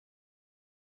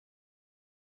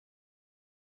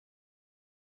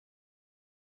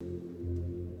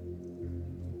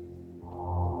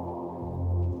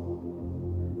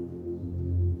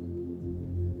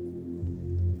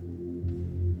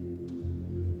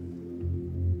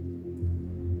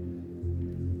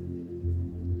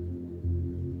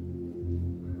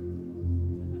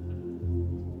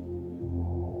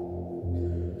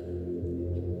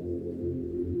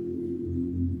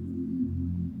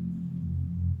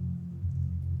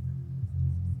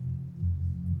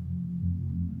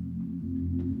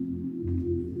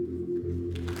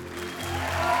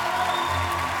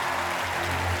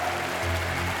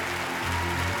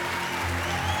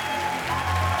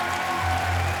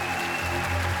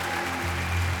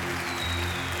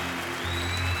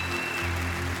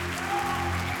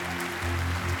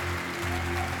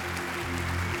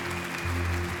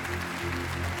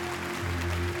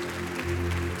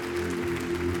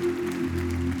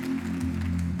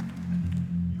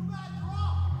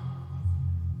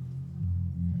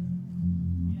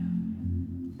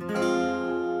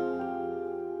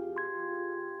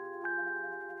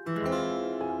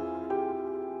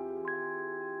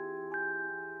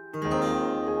Are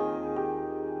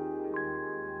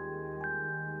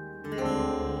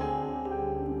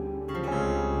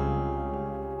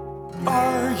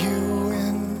you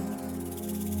in?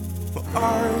 Or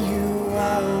are you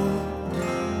out?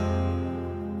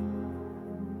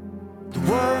 The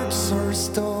words are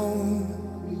stones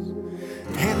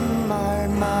in my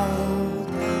mouth.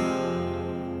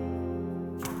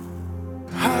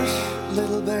 Hush,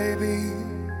 little baby,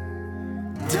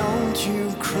 don't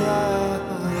you cry.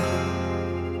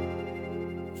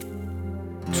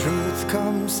 Truth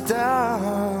comes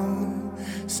down,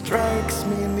 strikes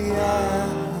me in the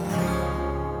eye.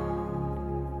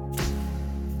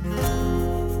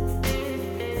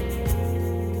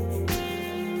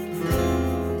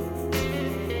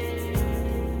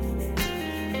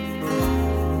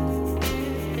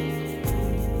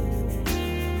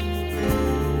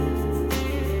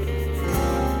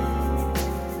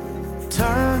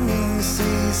 Turning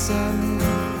season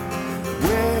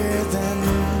within,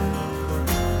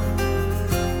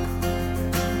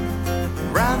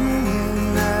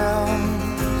 running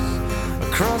nails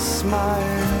across my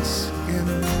skin.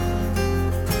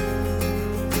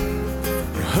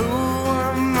 Who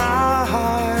am I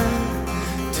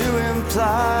to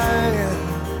imply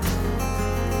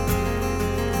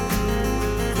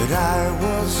that I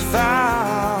was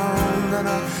found and I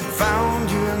found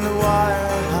you in the wild?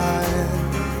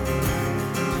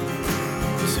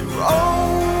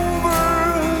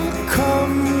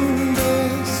 Overcome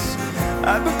this,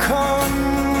 I become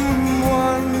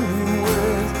one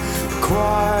with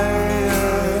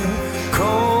quiet,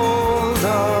 cold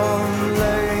of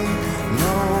late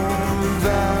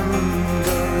November.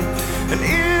 And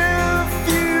if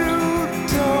you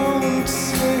don't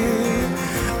see it,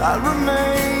 I'll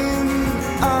remain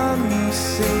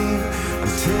unseen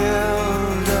until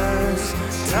there's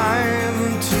time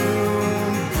to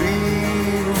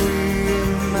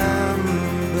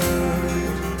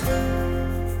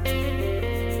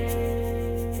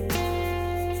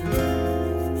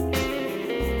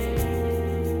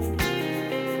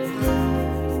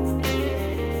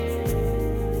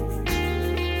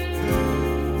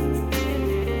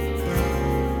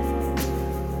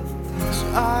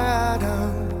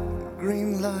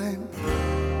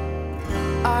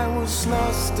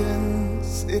lost in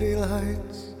city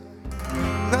lights,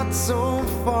 not so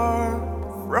far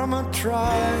from a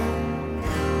tribe.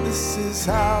 This is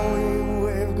how we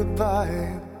wave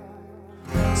goodbye.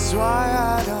 So I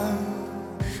had a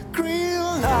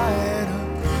green light.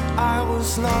 I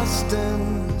was lost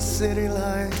in city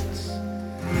lights,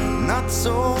 not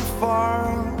so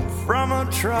far from a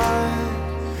tribe.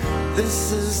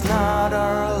 This is not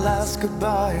our last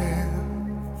goodbye.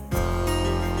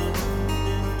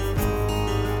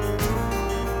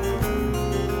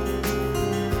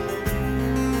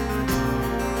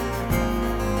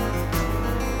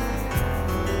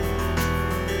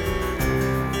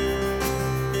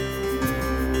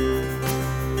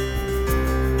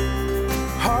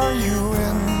 Are you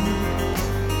in?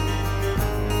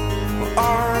 Or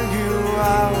are you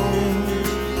out?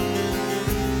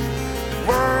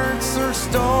 Words are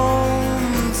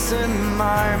stones in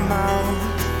my mouth.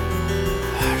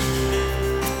 Hush,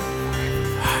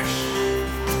 hush,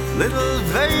 little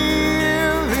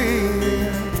baby,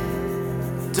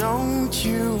 don't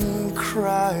you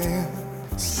cry.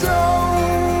 So I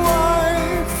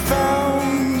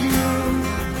found you,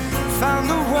 found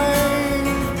a way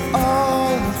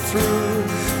all through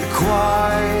the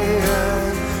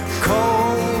quiet,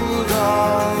 cold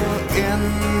of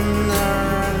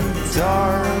inner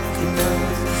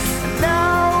darkness. And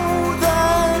now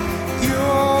that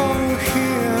you're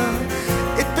here,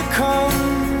 it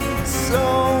becomes so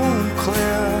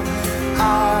clear.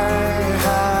 I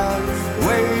have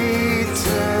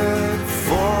waited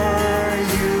for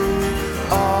you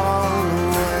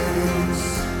always.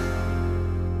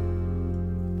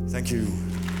 Thank you.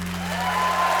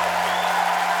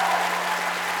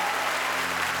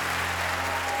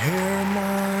 Hear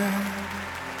my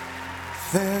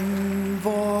thin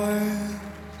voice.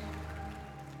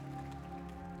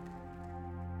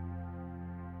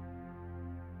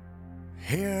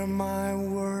 Hear my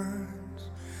words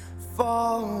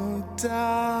fall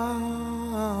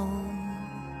down.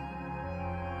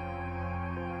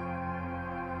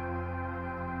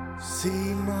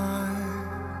 See my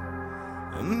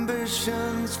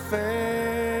ambitions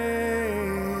fade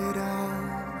out.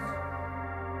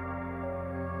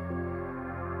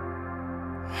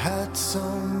 Had so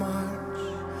much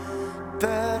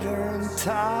better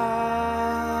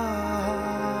times.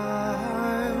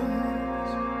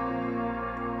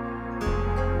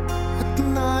 At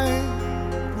night,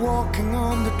 walking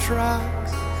on the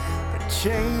tracks,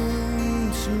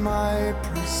 change my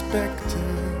perspective.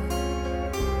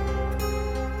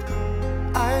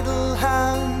 Idle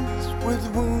hands with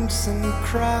wounds and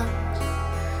cracks,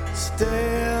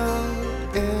 still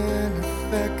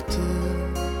ineffective.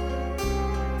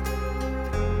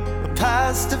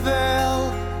 Past the veil,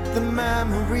 the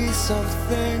memories of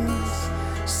things,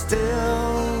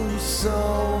 still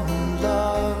so in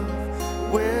love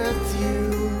with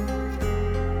you.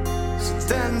 So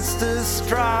dance the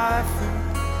strife and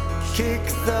kick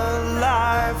the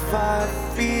life. I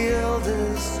feel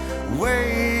this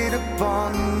weight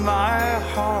upon my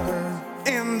heart.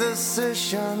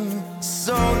 Indecision,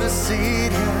 so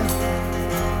deceiving.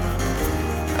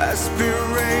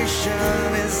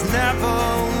 Aspiration is never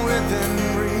within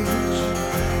reach.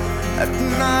 At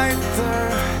night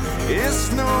there is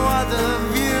no other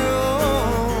view.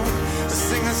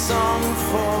 Sing a song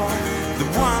for the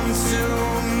ones who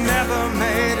never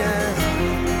made it.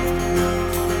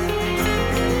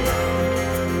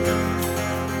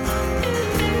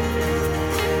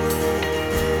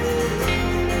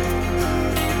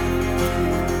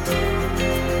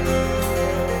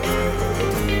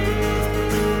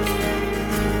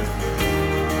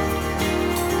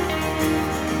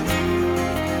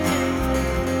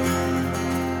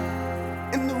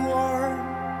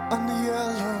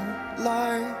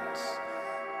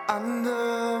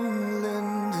 Under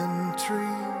linden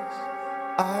trees,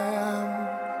 I am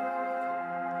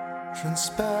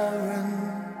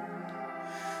transparent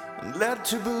and led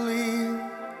to believe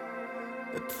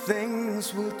that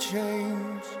things will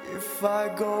change if I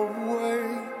go away.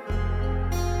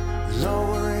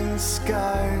 Lowering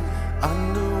sky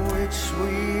under which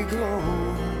we go.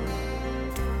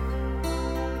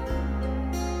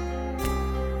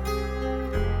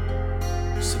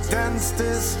 So dance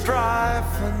this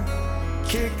strife and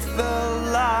kick the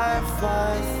life.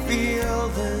 I feel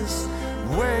this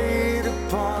weight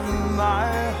upon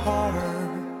my heart.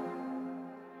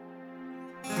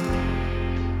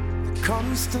 The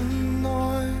constant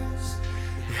noise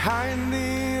behind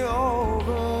the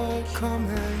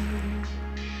overcoming.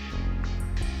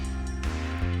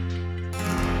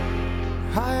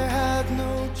 I had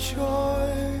no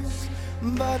choice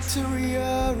but to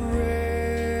rearrange.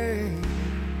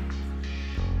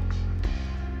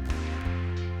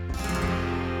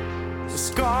 The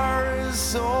scar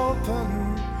is open,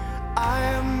 I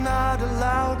am not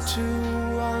allowed to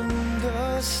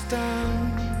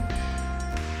understand.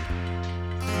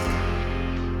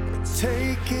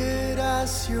 Take it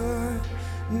as you're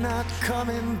not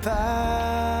coming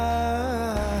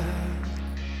back.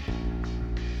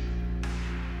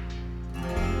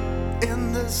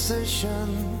 Indecision,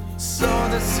 sow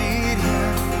the seed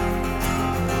here.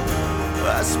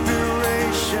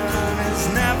 Aspiration is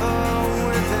never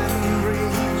within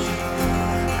reach.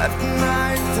 At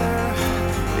night there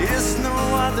is no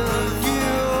other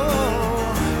view.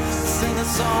 Sing a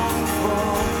song for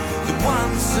the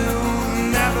ones who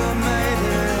never made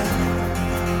it.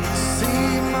 See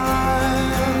my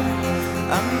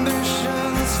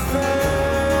ambitions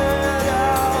fade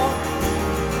out.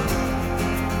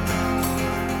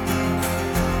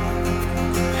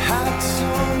 Had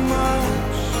so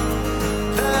much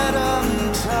that I'm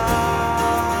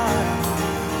tired.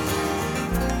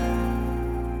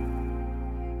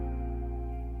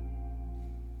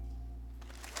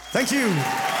 Thank you.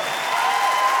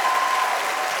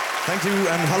 Thank you,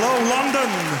 and hello, London.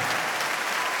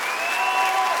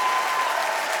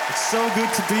 It's so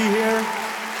good to be here.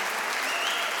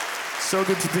 So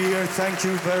good to be here. Thank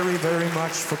you very, very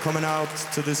much for coming out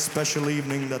to this special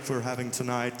evening that we're having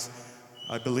tonight.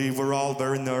 I believe we're all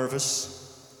very nervous,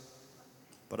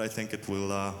 but I think it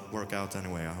will work out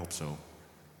anyway. I hope so.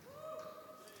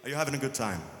 Are you having a good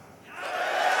time?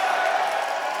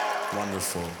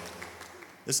 Wonderful.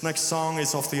 This next song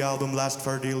is off the album Last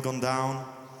Fair Deal Gone Down.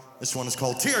 This one is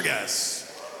called Teargas.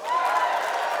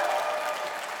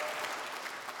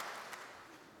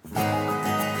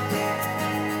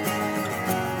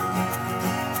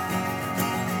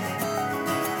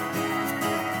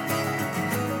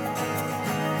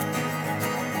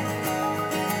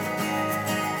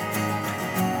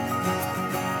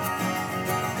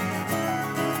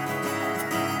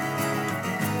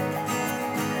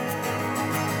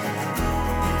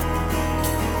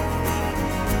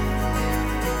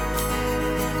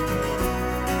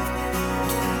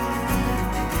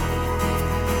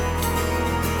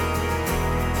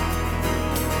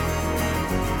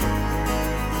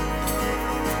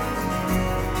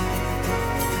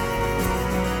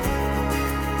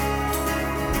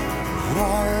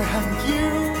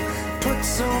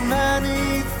 So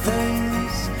many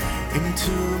things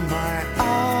into my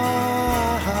eyes.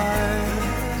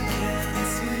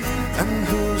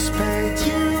 almost paid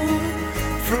you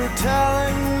for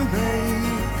telling me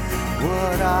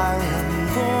what I am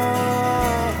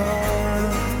worth.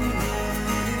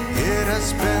 It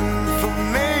has been for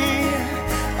me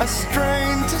a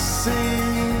strain to see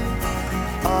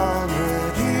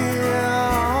already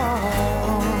out.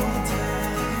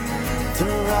 The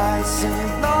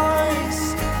rising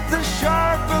noise, the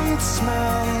sharpened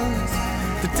smells,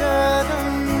 the dead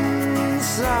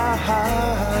inside.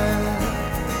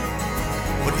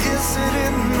 What is it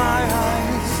in my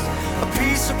eyes? A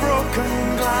piece of broken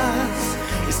glass.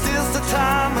 Is this the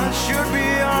time I should be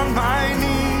on my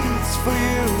knees for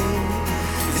you?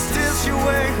 Is this your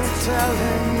way of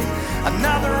telling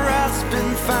another has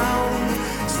been found?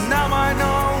 So now I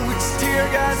know it's tear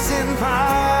gas in my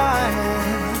eyes.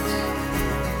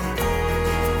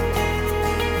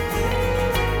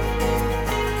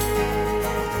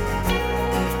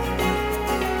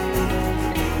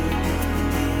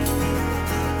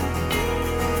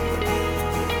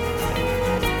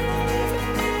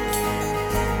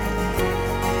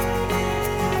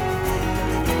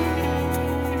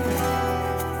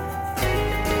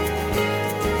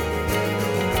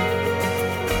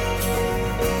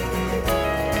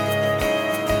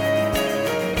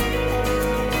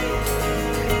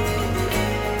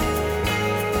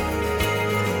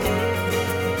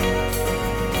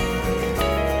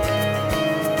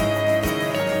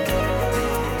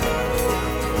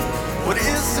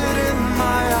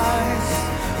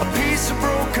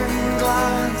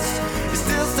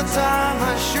 Time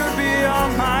I should be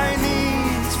on my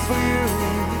knees for you.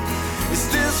 Is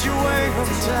this your way of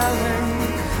telling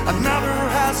another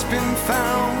has been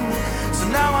found? So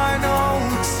now I know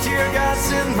it's tear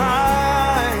gas in my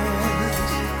eyes.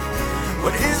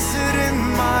 What is it in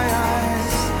my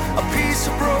eyes? A piece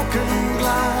of broken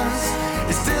glass.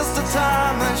 Is this the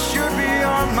time I should be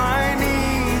on my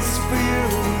knees for you?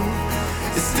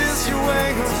 Is this your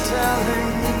way of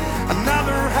telling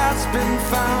another has been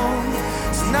found?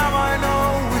 So now I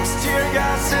know it's tear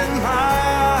gas in my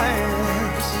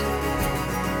eyes.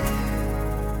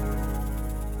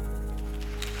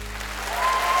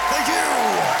 Thank you!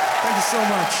 Thank you so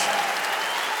much.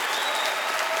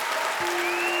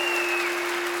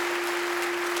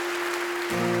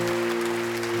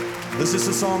 This is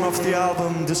a song off the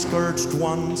album Discouraged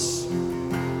Ones.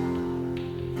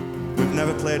 We've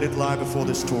never played it live before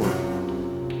this tour.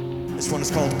 This one is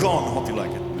called Gone. Hope you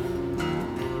like it.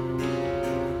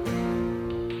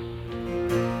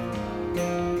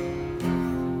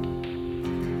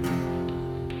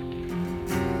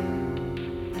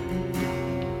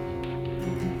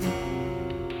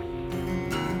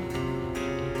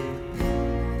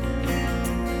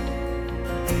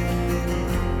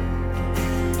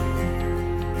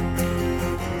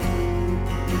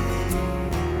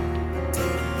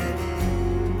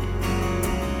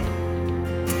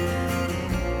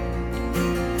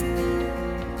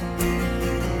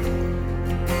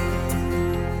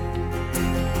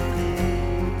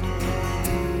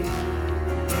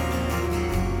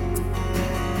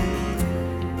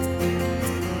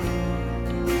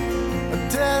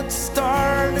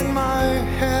 Start in my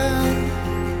head,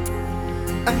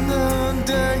 and the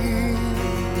day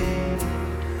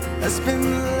has been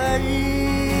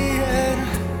laid.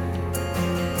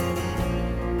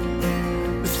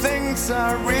 The things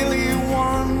I really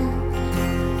want,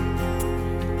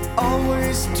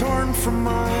 always torn from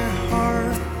my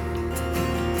heart.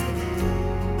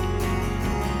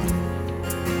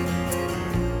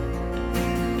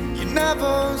 You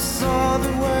never saw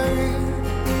the way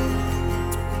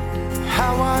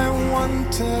how I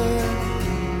wanted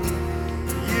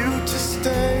you to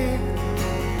stay.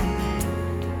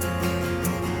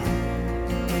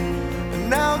 And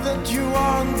now that you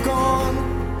are gone,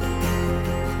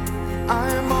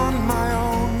 I am on my own.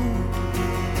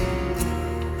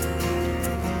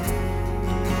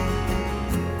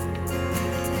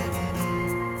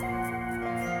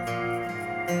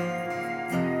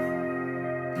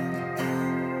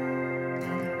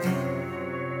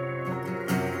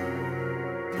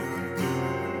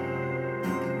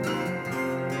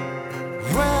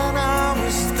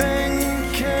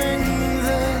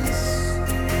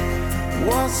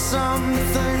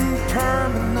 Something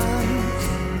permanent.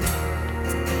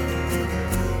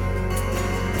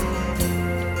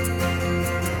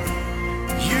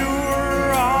 You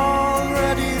were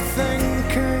already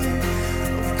thinking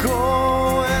of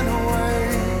going away,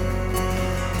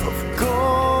 of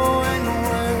going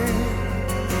away,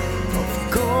 of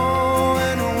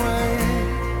going away,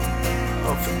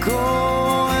 of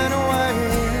going away,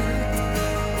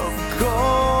 of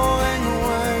going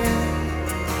away,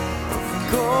 of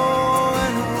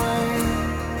going away.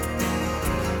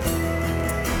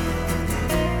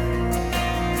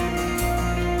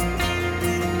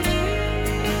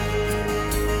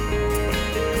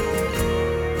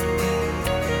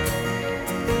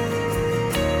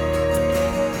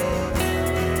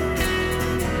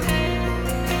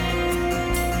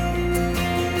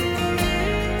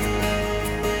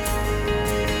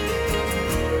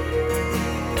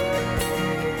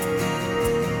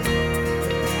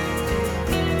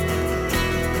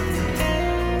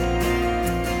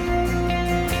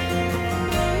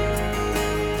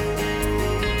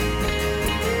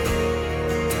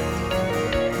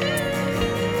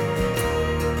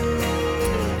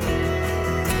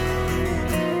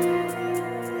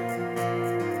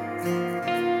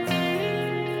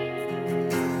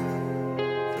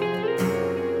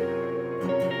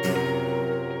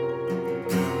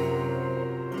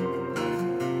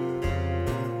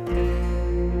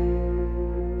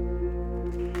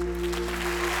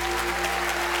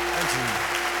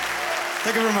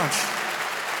 Thank you very much.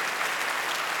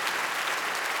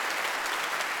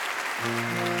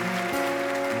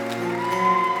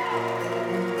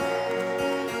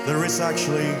 There is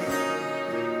actually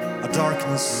a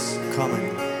darkness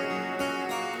coming.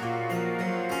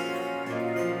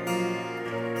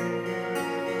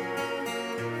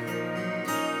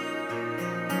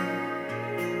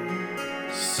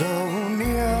 So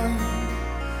near,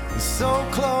 so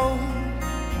close.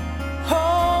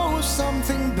 Oh,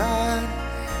 something bad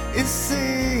is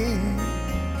seen,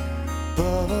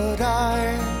 but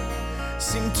I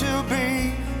seem to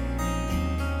be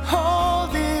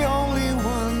the only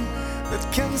one that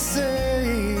can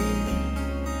say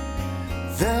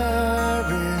there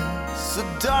is a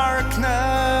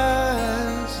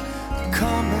darkness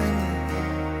coming.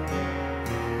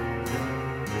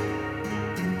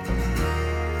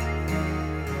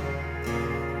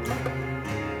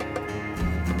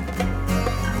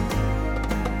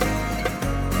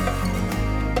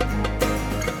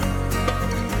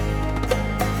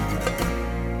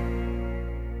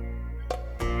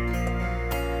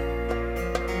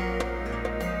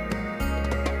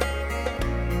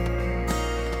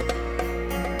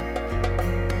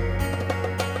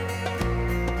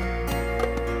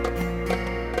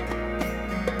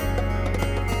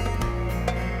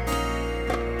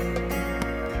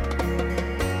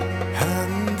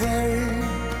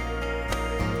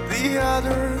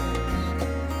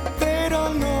 They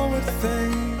don't know a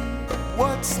thing,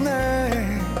 what's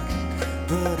next,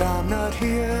 but I'm not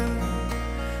here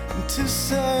to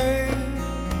say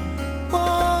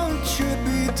what should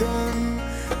be done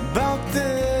about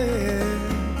this.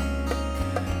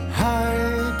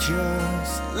 I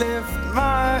just lift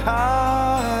my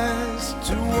eyes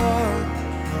toward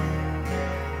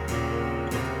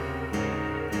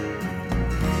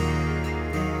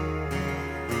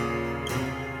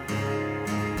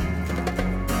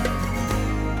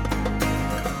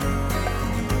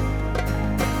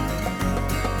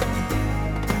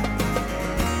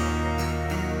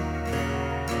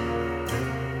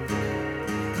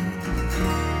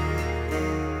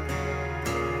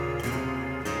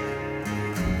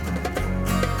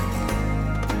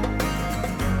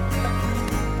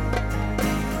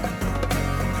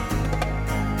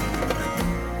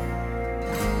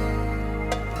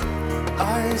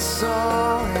I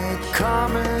saw it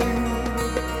coming,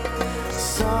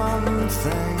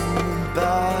 something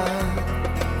bad.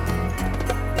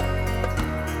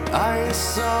 I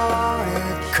saw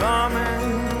it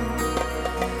coming,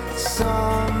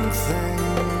 something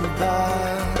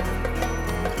bad.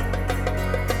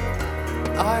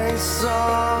 I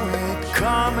saw it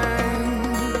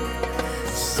coming,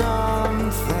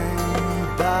 something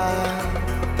bad.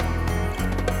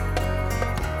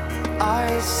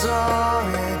 I saw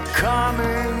it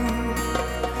coming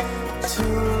to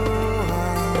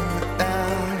an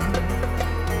end.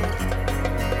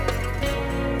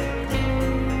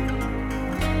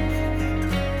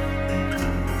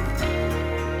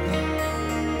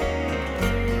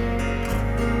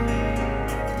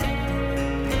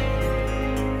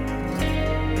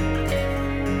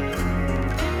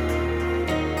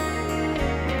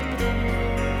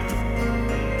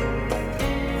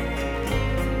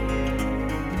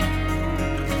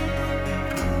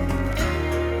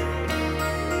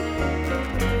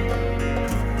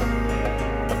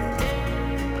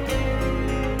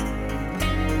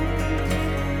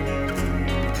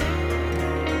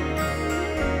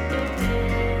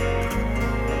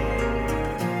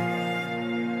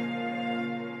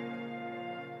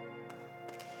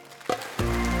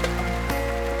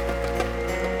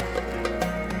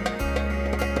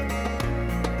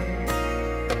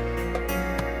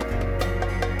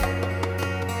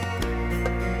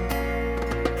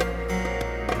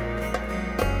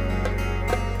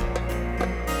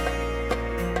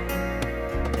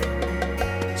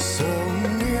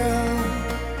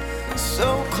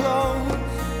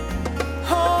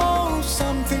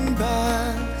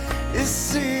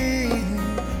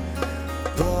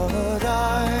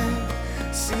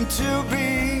 To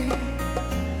be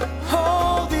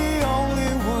the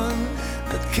only one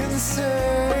that can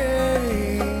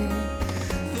say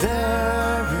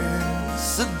there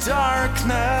is a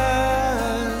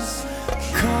darkness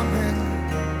coming.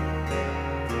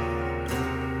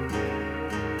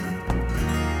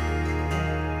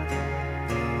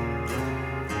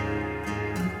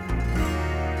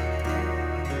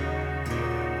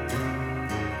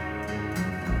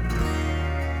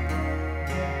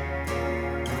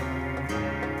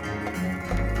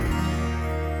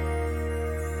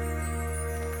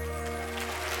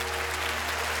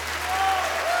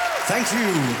 Thank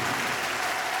you.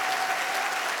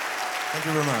 Thank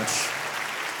you very much.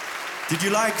 Did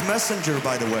you like Messenger,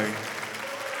 by the way?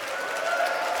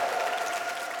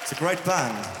 It's a great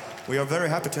band. We are very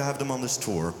happy to have them on this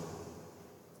tour,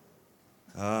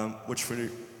 which we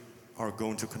are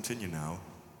going to continue now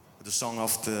with a song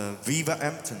off the Viva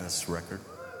Emptiness record.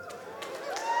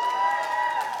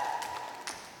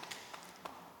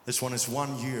 This one is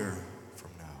 1 year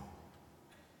from now.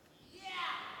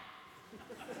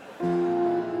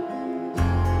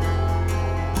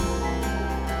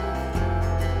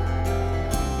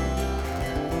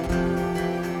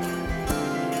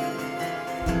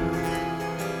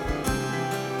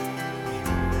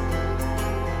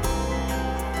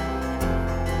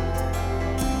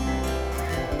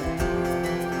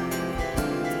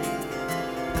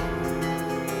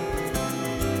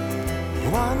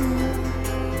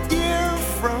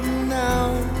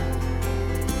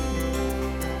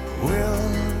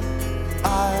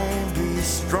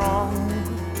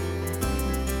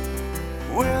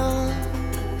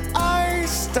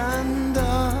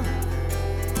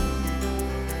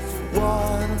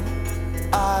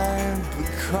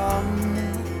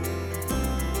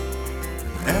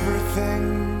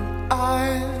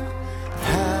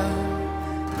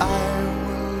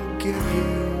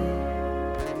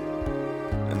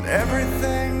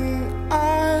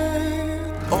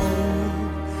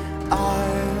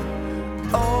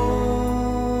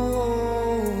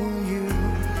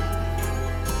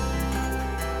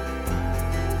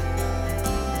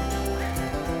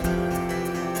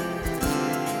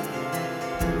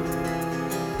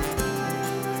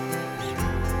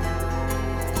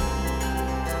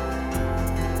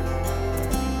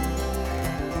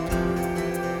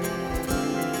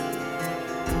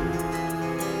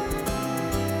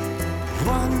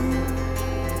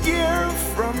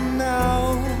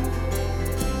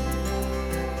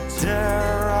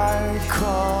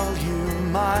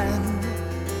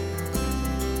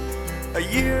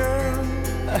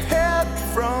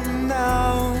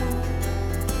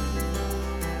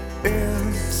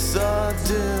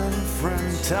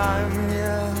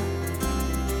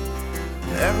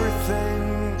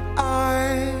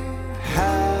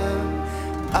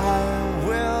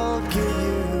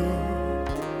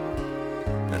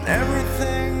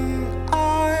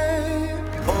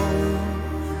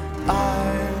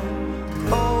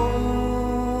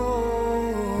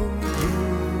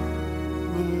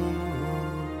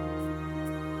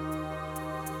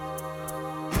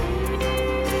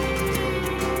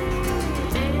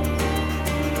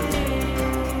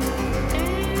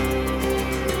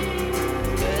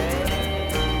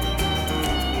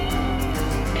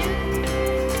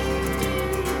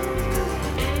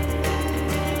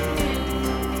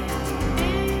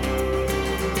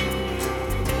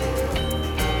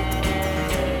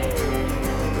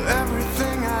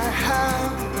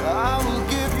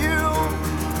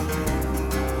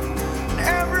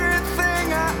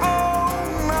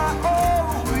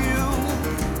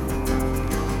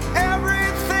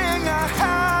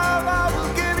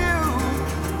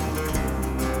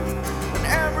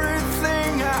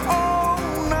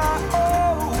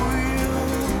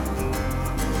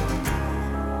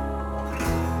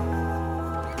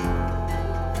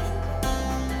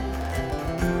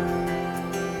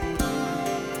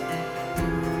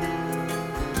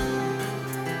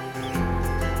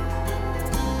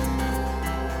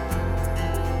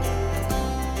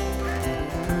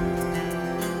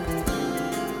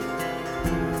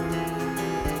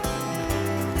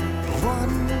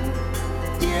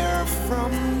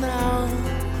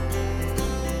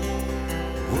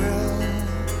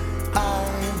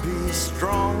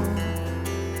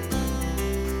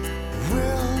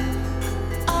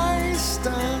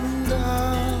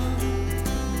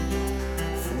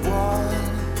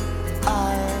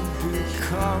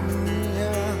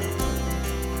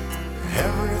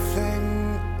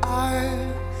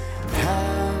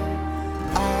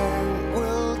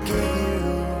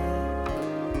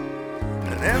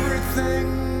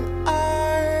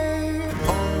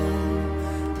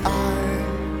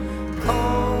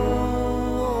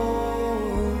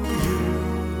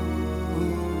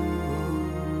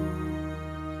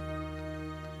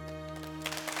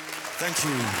 Thank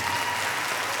you.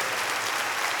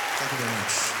 Thank you very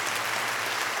much.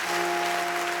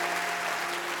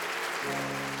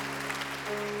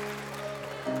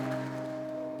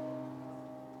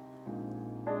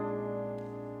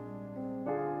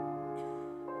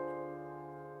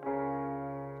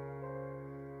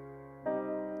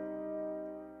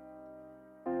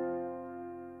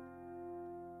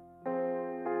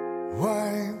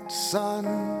 White sun,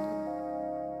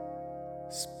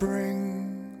 spring,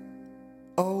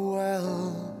 oh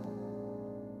well,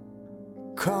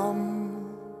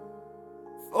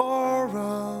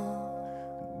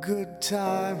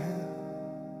 time.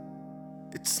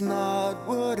 It's not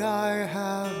what I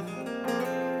have.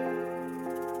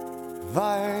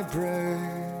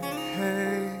 Vibrate,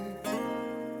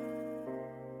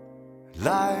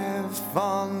 life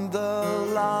on the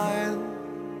line,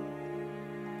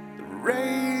 the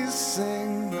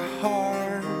racing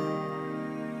heart,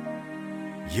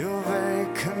 your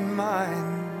vacant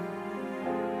mind.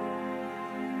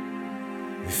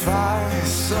 If I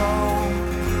saw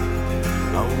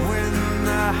a win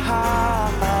the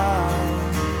house,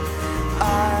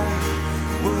 I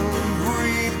will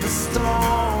reap a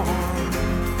storm.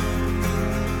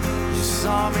 You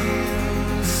saw me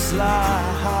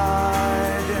sliding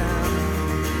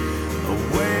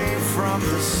away from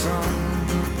the sun,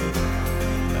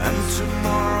 and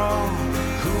tomorrow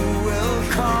who will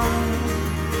come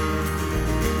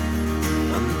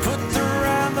and put their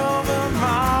hand over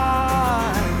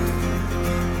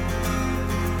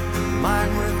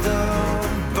mine with the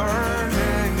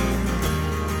burning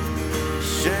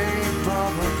shape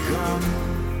of a gun.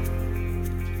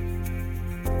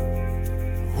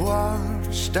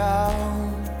 Washed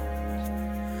out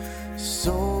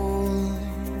soul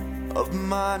of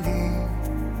money,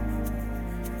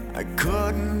 I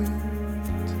couldn't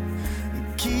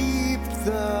keep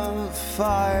the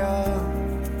fire.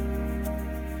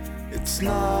 It's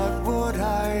not what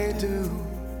I do.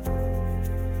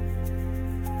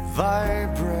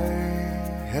 Vibrate,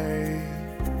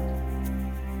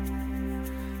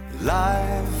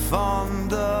 life on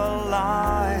the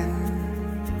line,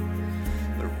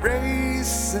 the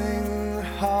racing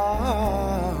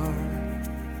heart.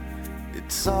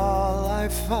 It's all I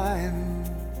find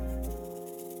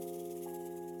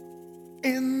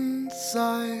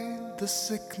inside the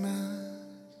sickness.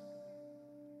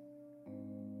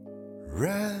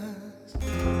 Rest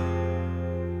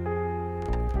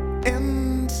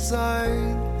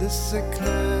inside the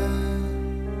sickness.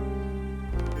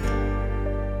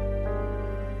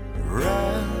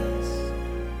 Rest.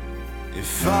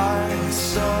 If I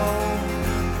saw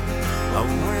a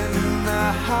win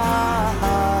the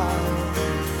house,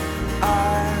 I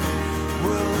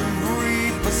will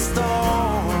reap a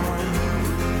storm.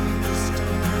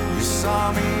 You saw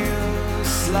me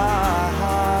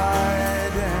sliding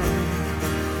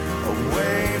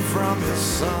away from the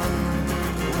sun,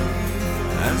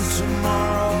 and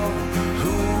tomorrow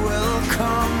who will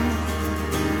come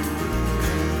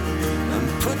and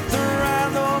put their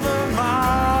hand over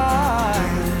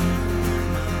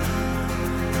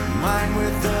mine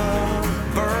with the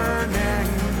burning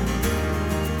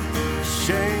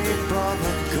shape of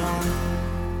a gun.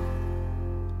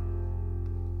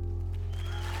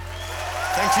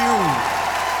 Thank you.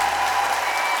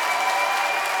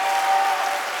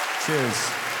 Cheers.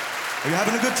 Are you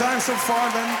having a good time so far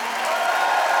then?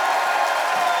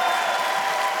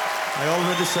 I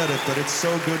already said it, but it's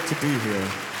so good to be here.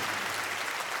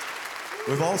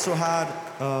 We've also had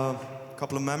a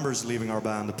couple of members leaving our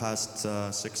band the past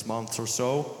 6 months or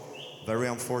so. Very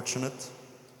unfortunate,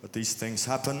 but these things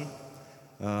happen.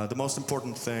 The most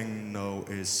important thing, though,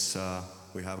 is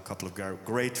we have a couple of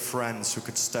great friends who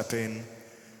could step in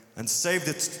and save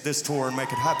this tour and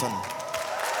make it happen.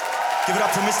 Give it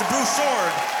up for Mr. Bruce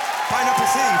Sword, Pineapple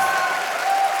Thief.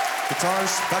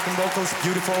 Guitars, backing vocals,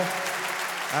 beautiful.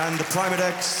 And the Primate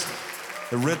X,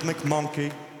 the Rhythmic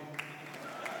Monkey.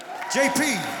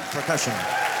 JP, percussion.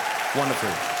 Wonderful.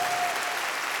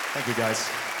 Thank you, guys.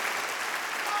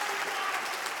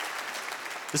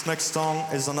 This next song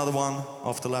is another one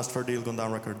off the last Fair Deal Gone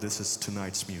Down record. This is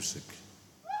Tonight's Music.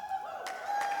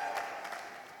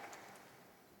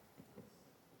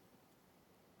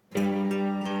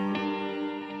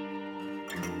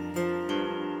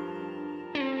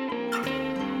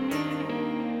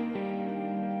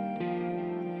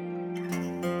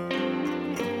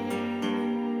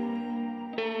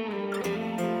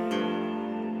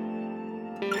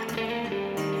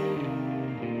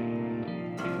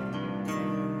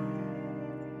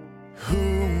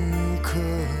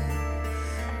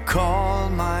 Call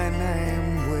my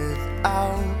name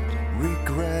without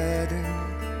regretting.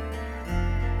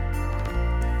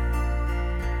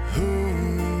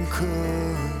 Who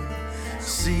could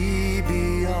see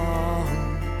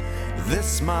beyond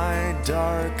this my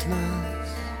darkness,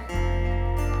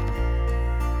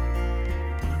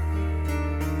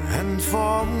 and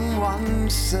for one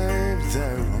save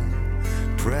their own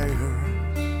prayers?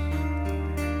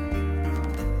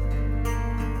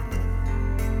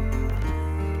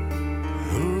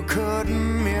 Could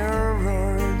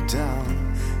mirror down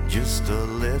just a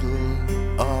little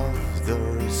of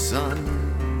the sun.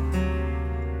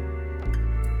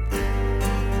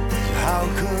 How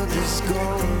could this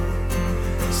go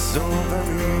so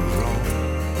very wrong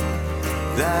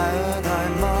that I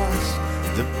must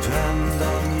depend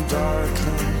on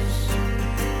darkness.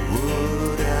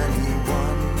 Would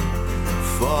anyone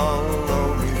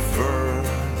follow me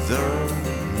further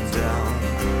down?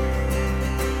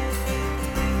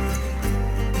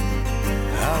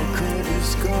 How could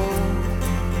this go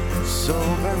so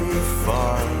very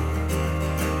far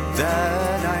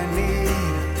that I need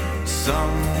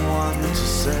someone to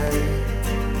say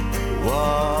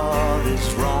what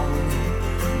is wrong,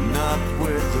 not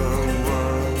with the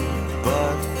world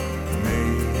but me?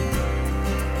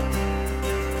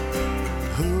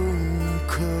 Who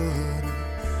could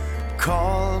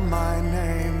call my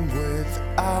name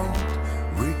without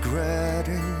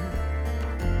regretting?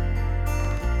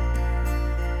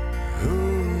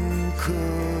 Who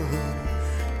could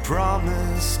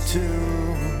promise to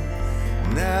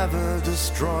never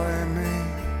destroy me?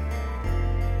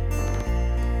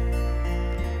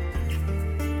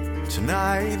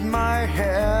 Tonight my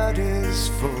head is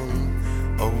full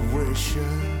of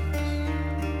wishes,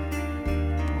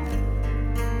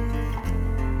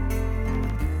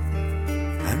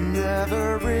 and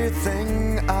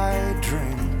everything I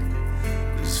drink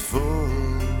is full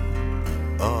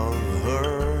of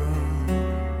her.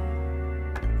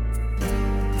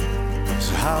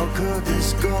 So how could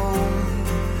this go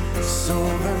so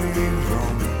very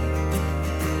wrong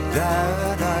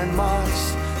that I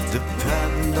must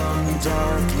depend on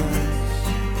darkness?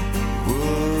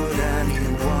 Would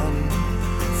anyone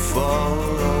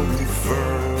follow me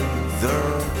further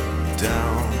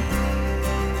down?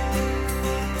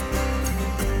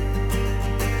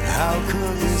 How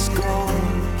could this go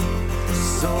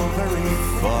so very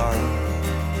far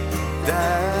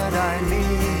that I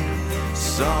need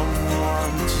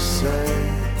someone to say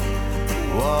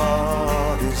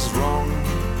what is wrong,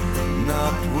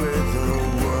 not with the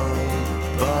world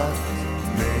but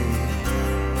me?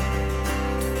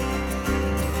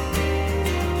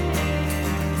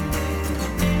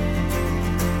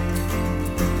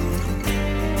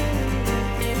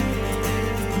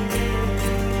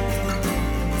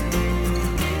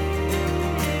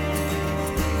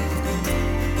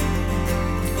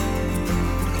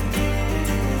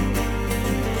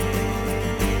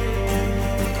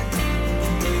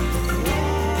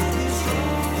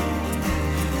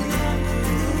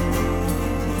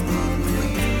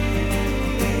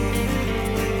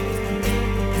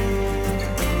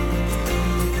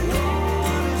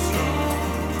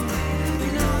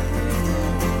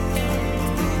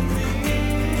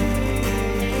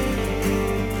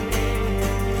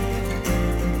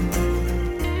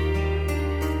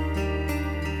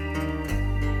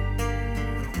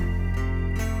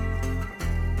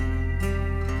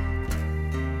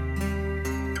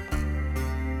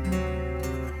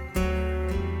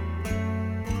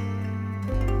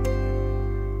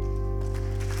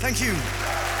 Thank you.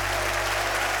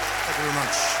 Thank you very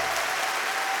much.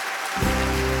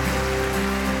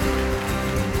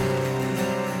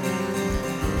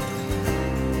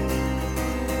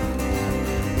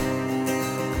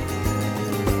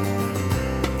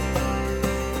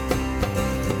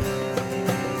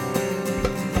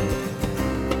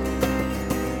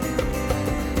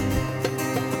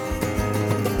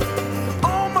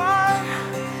 Oh my,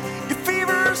 your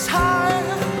fever's high.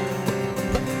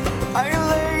 I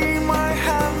lay my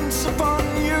hands upon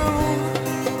you.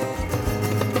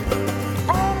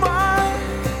 Oh my,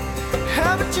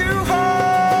 haven't you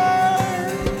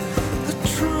heard? The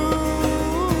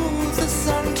truth is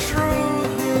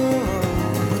untrue.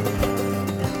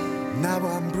 Now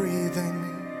I'm breathing.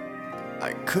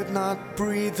 I could not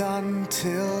breathe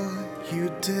until you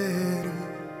did.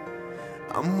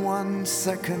 I'm 1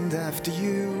 second after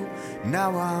you.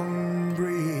 Now I'm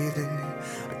breathing.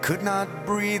 I could not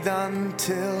breathe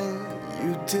until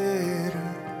you did.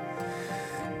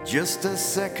 Just a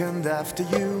second after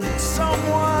you.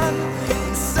 Someone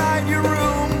inside your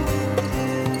room.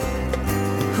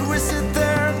 Who is it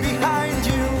there behind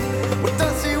you? What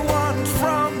does he want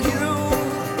from you?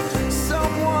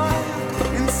 Someone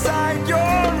inside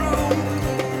your room.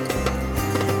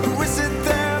 Who is it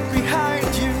there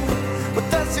behind you? What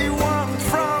does he want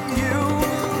from you?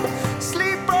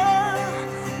 Sleeper,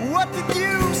 what did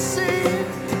you see?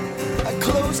 I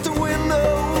closed the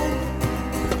window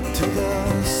to the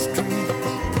street.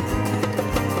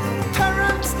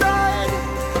 Parents died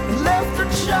and left her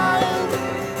child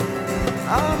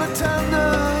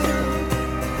unattended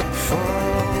for a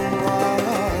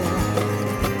while.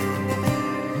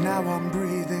 Now I'm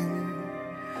breathing.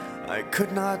 I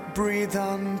could not breathe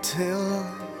until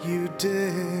you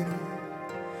did.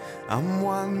 I'm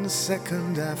 1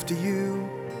 second after you.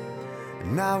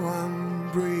 Now I'm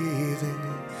breathing.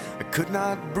 I could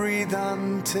not breathe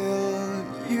until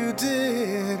you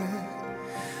did.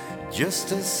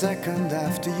 Just a second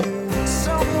after you.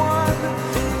 Someone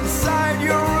inside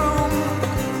your room.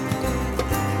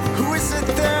 Who is it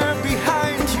there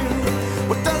behind you?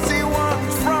 What does he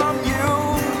want from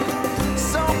you?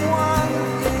 Someone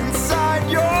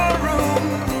inside your room.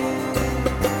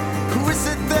 Who is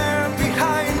it there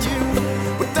behind you?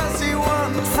 What does he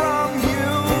want from you?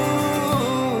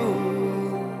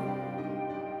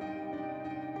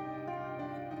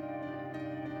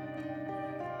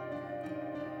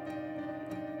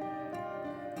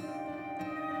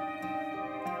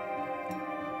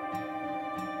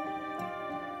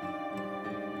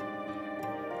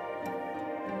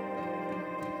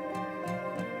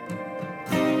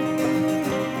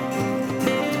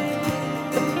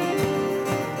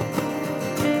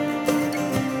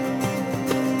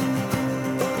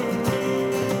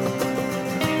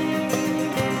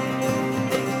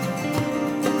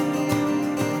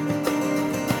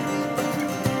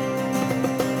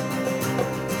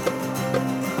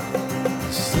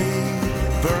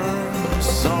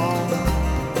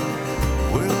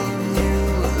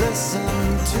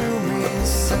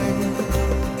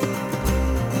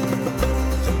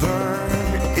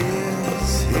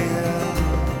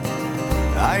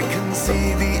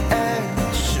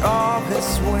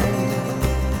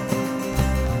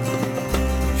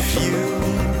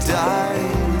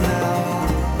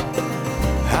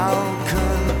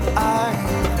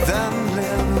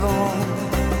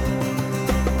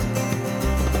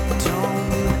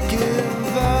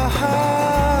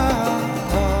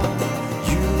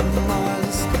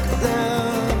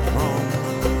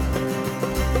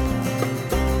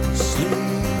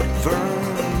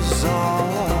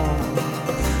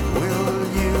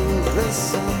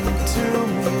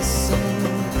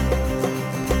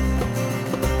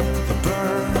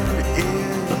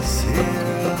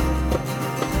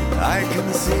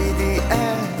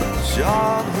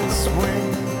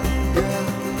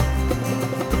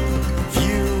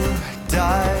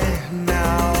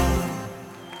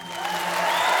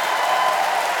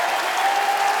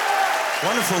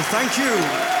 Thank you.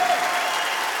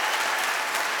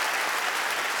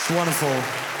 It's wonderful.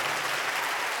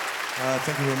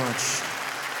 Thank you very much.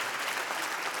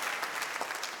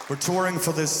 We're touring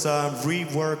for this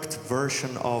reworked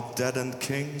version of Dead End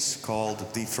Kings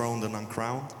called Dethroned and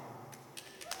Uncrowned.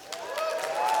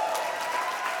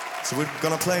 So we're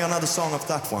gonna play another song of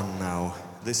that one now.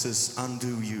 This is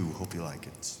Undo You. Hope you like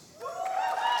it.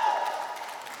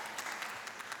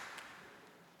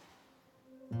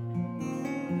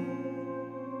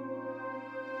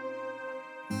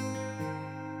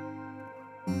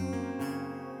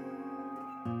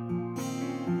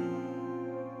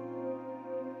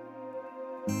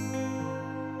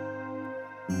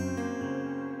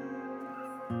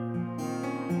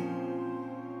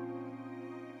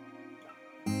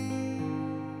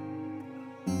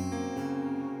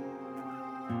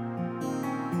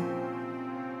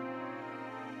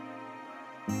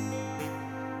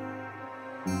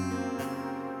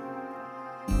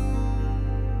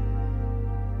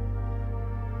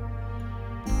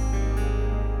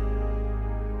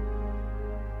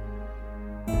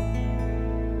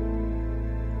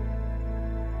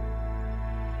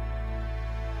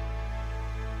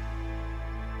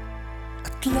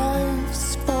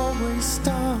 Life's always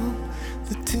stop.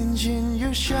 The tinge in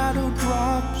your shadow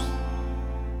drops.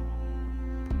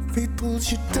 Fate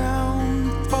pulls you down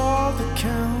for the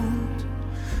count,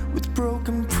 with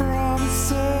broken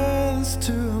promises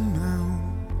to amount.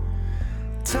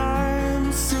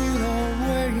 Time seal our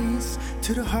ways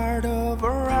to the heart of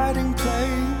our hiding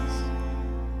place.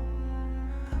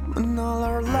 When all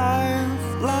our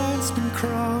lifelines been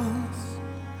crossed,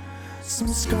 some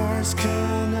scars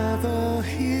can never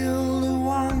heal the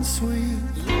ones we've.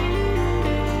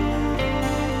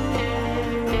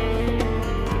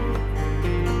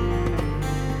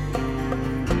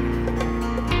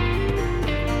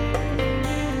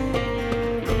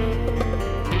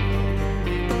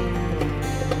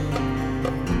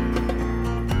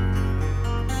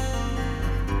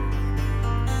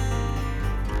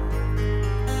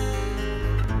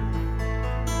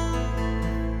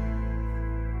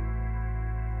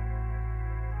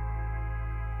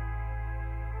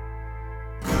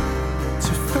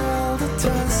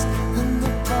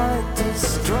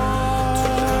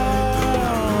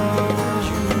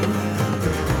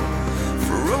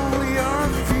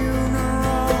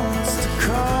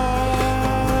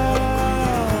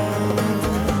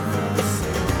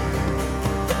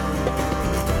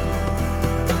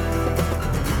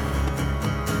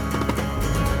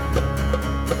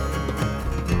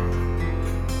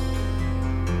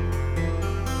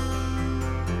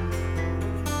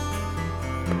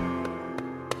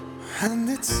 And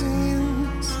it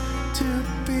seems to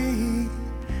be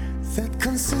that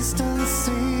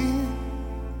consistency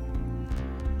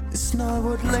is not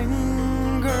what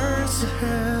lingers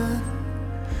ahead,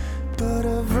 but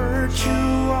a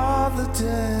virtue of the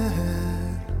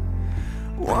dead.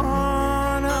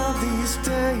 One of these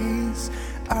days,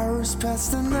 hours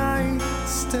past the night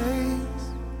stays,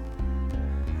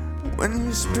 when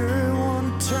your spirit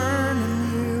won't turn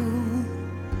in you,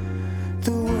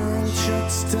 the world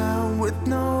shuts down with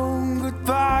no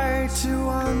goodbye to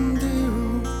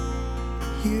undo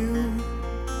you.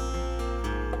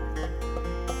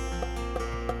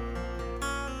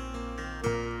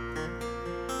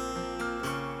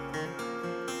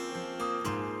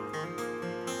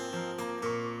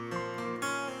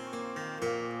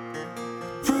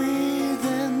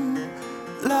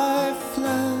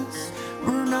 Lifeless,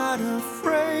 we're not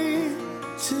afraid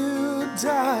to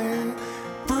die.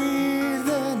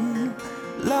 Breathing,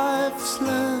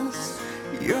 lifeless,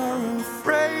 you're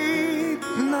afraid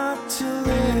not to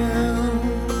live.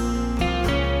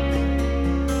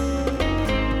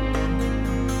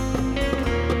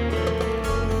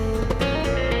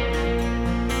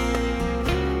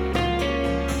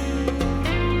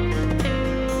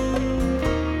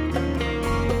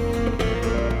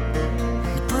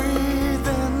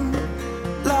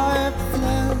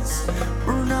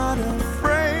 We're not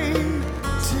afraid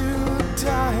to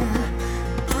die.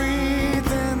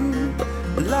 Breathing,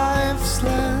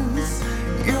 lifeless,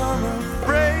 you're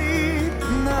afraid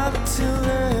not to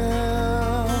live.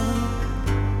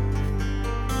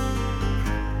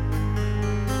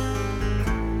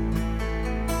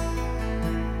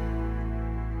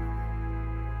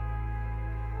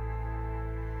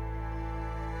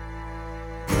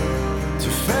 To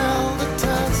fail the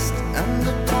test and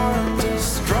the part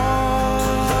destroy.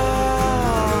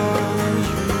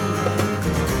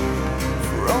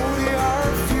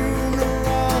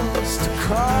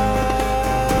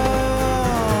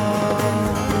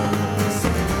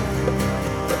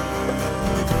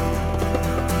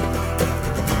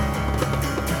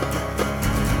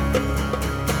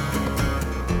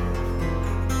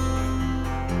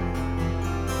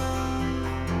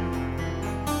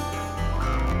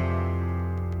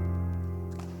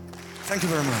 Thank you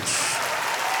very much.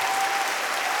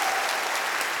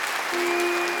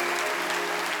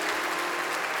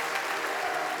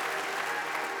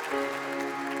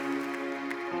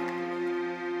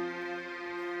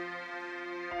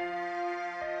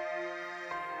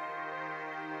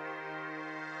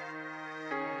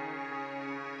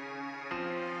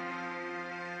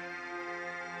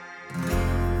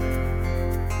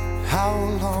 How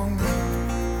long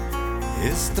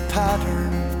is the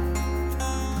pattern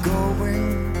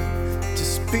going to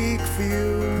speak for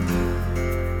you?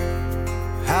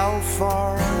 How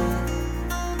far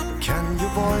can your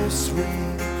voice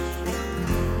reach?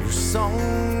 Your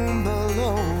song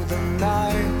below the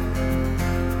night.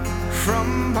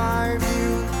 From my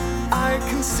view, I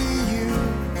can see you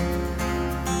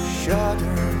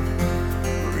shudder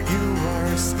where you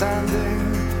are standing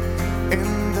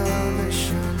in the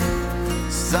vision,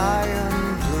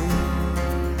 Zion blue.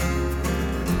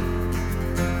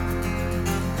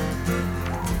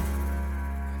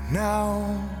 Now,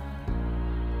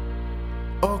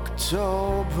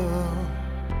 October,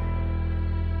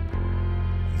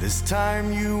 this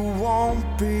time you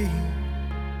won't be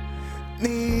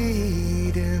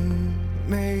needing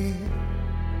me.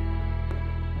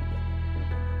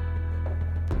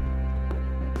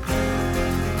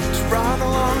 To run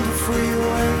along the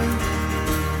freeway,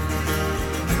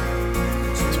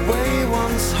 to weigh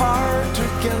one's heart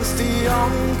against the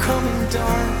oncoming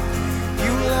dark.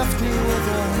 You left me with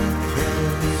a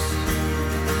purpose.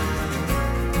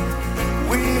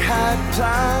 We had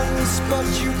plans, but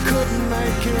you couldn't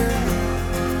make it.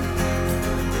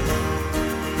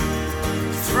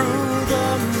 Through the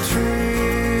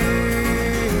trees,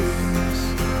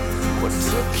 what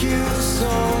took you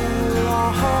so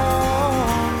long?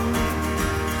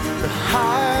 The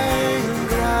high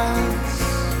grass,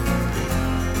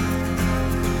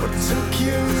 what took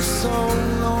you so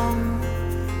long?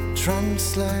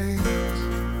 Translate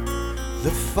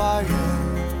the fire.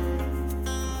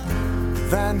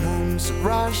 Venoms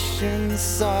rush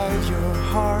inside your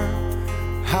heart.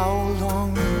 How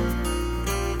long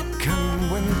can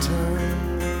winter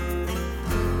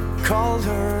call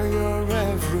her your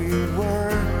every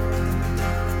word?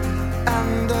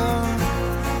 And the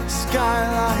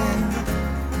skyline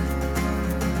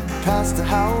past the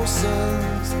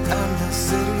houses and the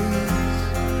cities,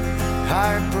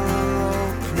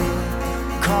 hyper-opiate,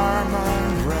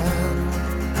 carmine red.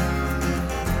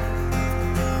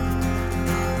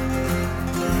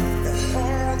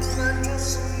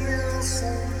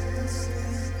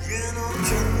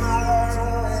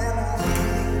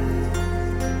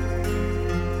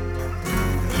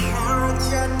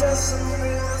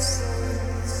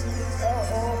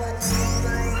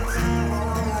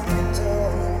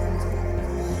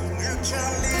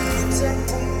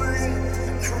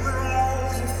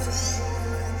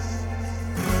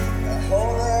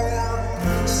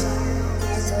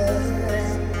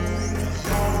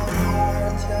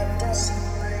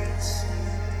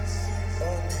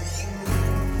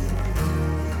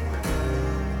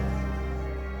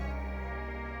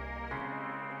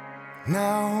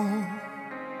 Now,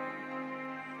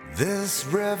 this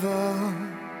river,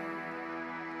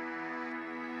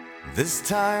 this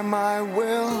time I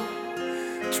will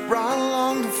run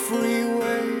along the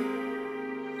freeway,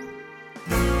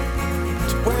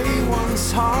 to weigh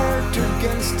one's heart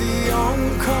against the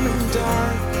oncoming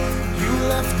dark. You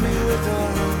left me with a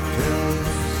pills.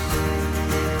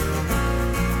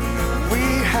 We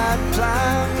had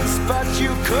plans, but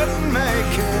you couldn't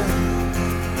make it.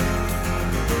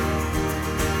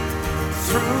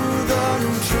 Through the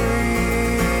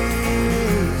trees,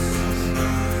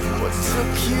 what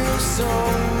took you so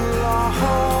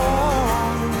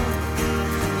long?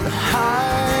 The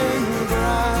high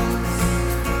grass,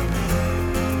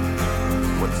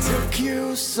 what took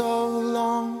you so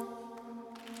long?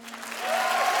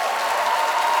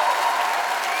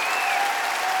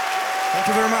 Thank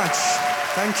you very much.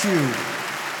 Thank you.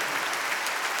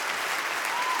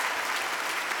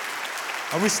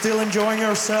 Are we still enjoying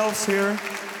ourselves here?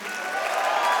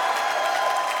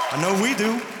 I know we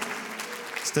do.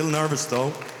 Still nervous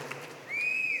though.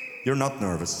 You're not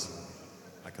nervous.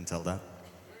 I can tell that.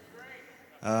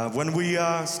 When we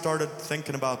started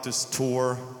thinking about this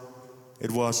tour,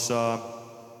 it was a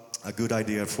good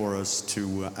idea for us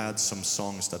to add some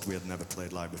songs that we had never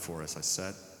played live before, as I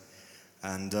said.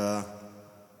 And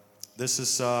this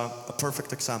is a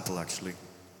perfect example, actually.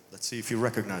 Let's see if you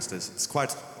recognize this. It's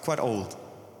quite old.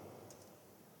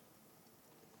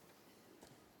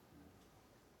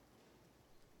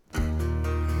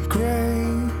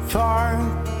 Gray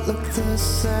farm look the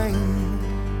same.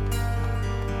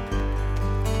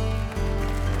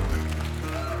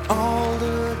 All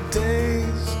the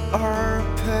days are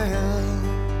pale.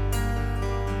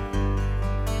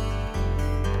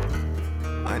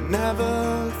 I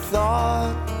never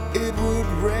thought it would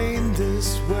rain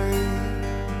this way.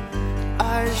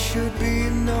 I should be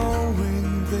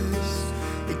knowing this.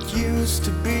 It used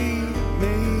to be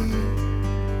me.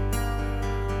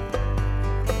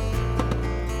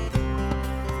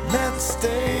 Let's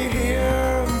stay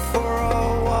here for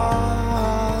a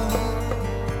while.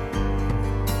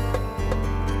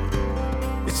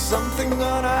 Is something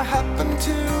gonna happen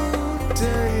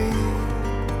today?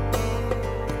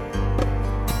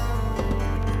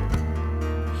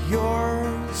 Your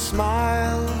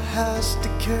smile has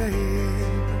decayed.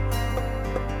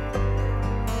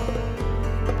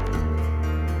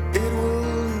 It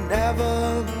will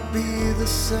never be the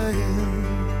same.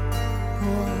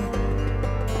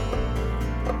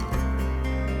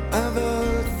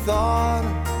 Ever thought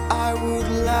I would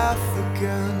laugh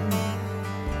again?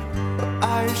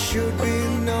 I should be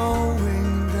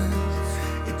knowing that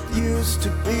it used to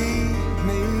be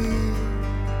me.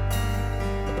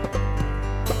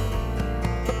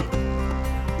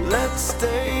 Let's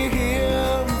stay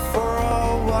here for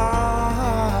a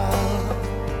while.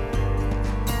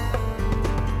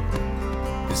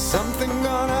 Is something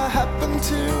gonna happen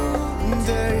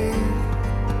today?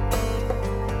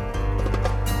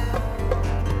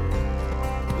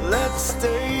 Let's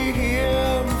stay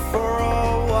here for a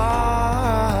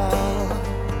while.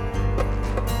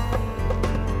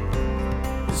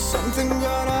 Is something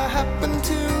gonna happen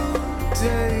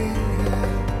today?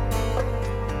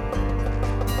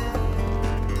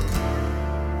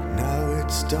 Now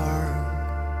it's dark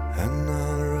and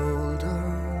I'm older.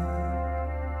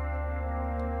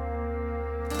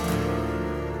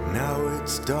 Now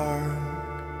it's dark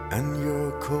and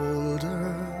you're colder.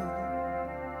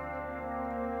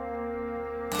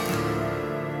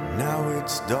 Now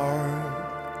it's dark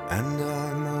and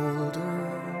I'm older.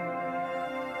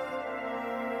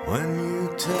 When you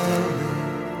tell me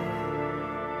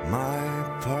my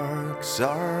parks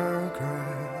are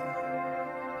gray.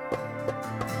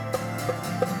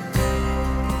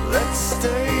 Let's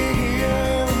stay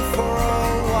here for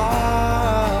a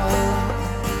while.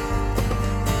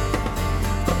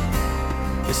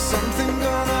 Is something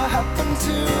gonna happen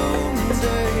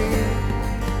today?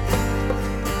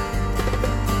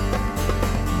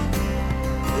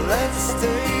 Let's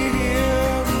stay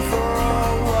here for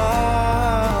a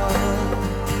while.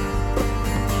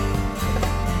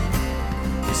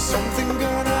 Is something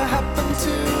gonna happen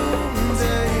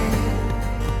today?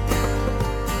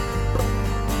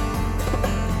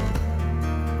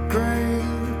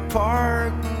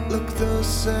 look the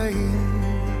same.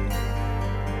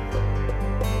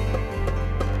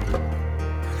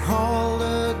 All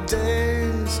the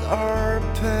days are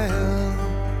pale.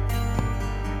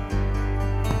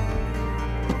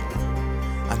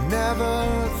 I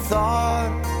never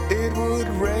thought it would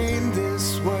rain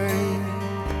this way.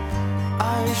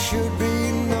 I should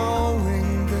be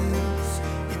knowing this.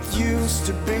 It used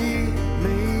to be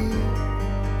me.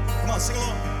 Come on, sing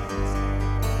along.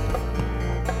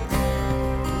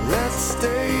 Let's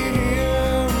stay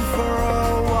here for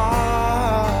a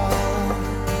while.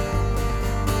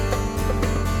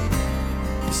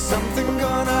 Is something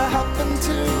gonna happen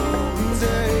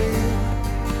today?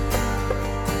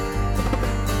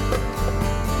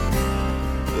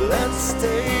 Let's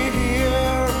stay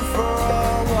here for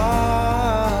a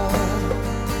while.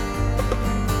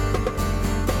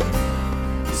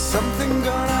 Is something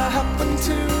gonna happen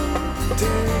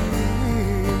today?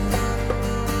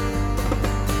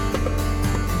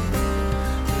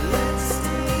 Let's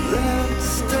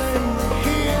stay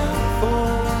here for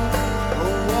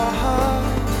a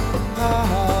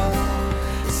while.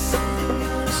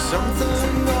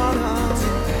 Something gonna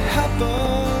happen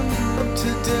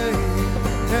today.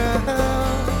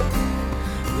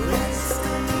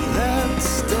 Let's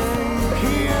stay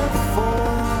here for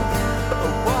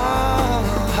a while.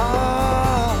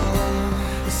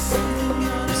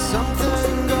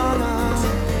 Something gonna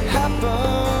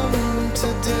happen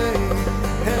today.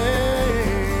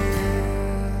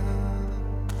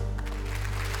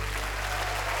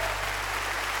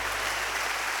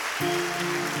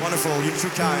 Wonderful, you're too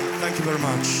kind. Thank you very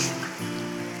much.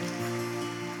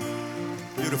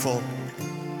 Beautiful.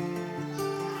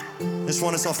 This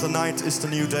one is off the Night is the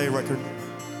New Day record.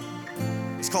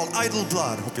 It's called Idle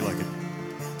Blood. Hope you like it.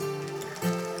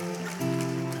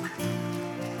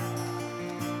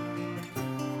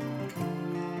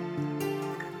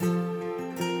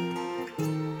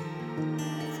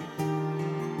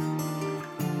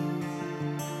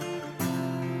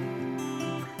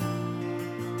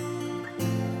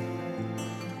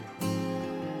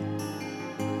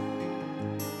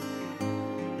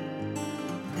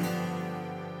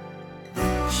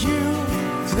 You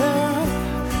there,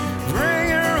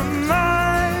 bringer of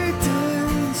my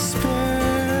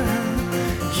despair.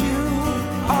 You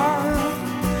are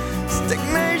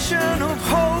stagnation of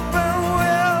hope and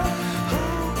will.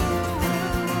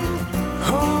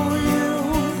 Oh, you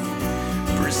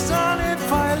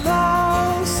personify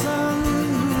loss and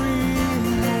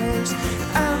remorse,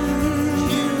 and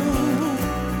you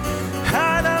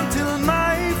hide until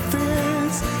my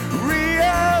fears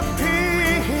reappear.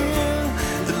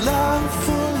 The love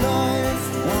for life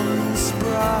once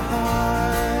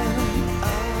bright.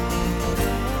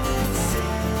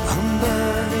 I'm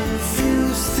burning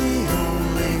fuse, the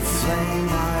only flame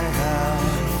I have.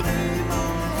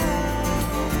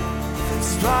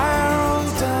 Spiral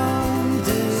down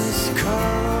this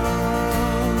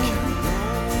curve.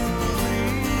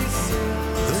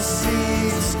 The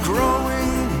seeds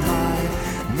growing my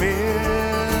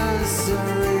misery.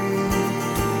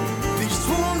 These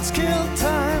wounds kill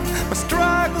time, my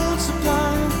struggle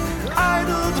sublime.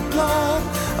 Idle the blood,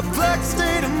 a black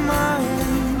state of mind.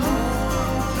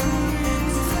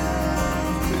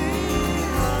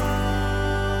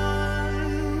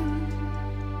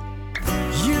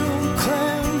 You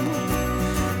claim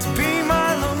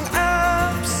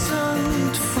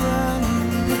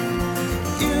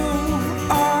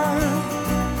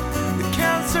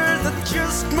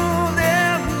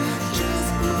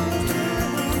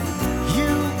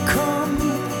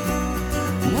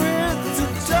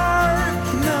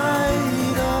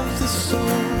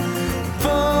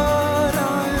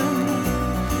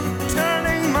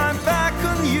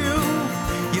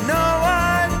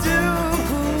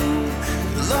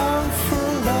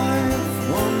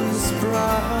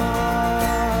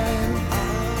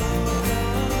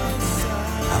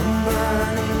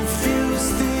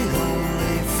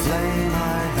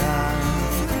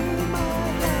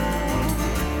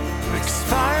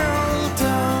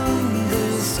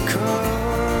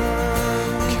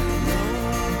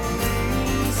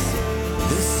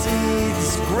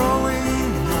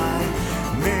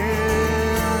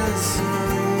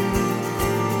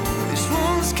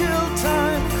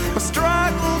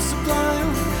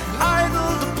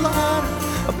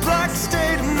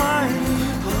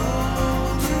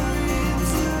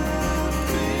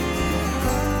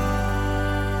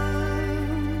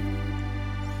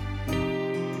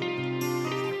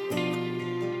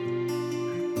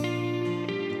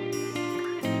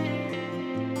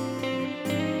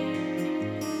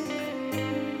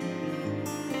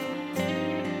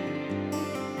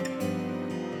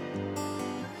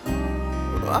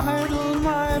idle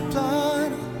my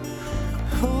blood,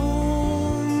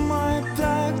 oh, my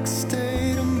black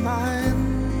state of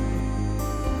mind.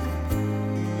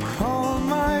 All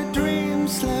my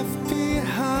dreams left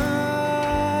behind,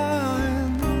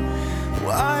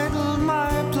 idle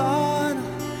my blood,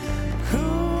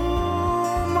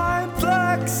 oh, my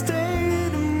black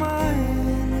state of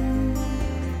mind.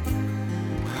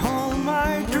 All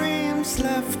my dreams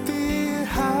left behind.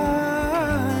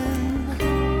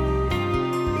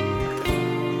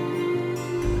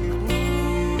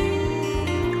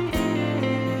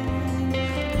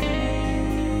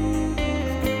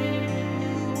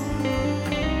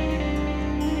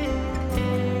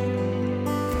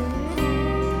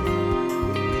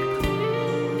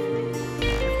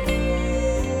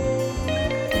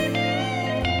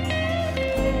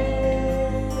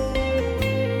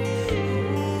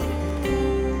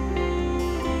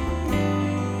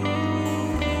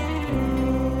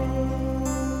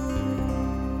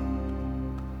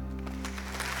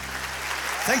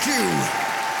 Thank you.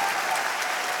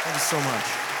 Thank you so much.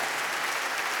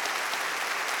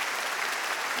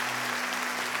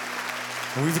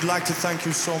 And we would like to thank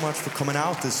you so much for coming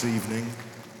out this evening.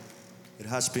 It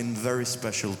has been very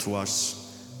special to us.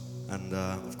 And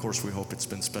of course, we hope it's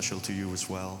been special to you as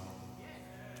well.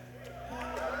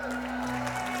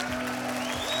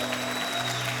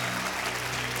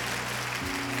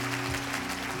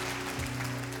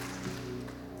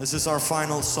 This is our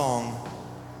final song.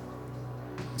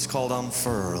 It's called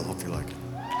Unfurl. Hope you like it.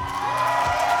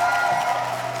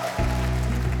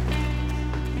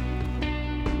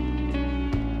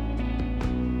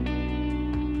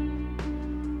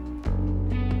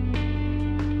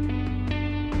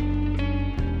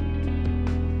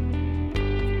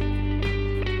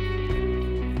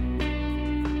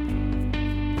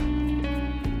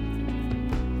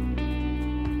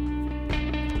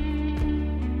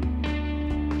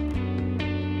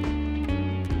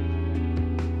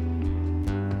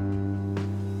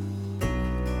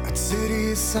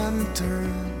 City center,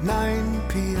 9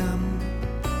 p.m.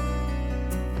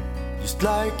 Just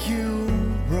like you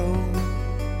wrote.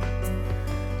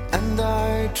 And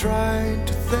I tried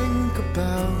to think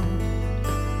about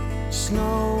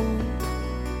snow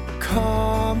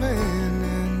coming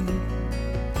in.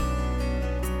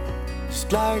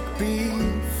 Just like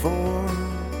before,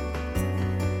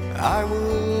 I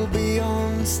will be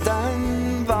on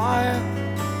standby.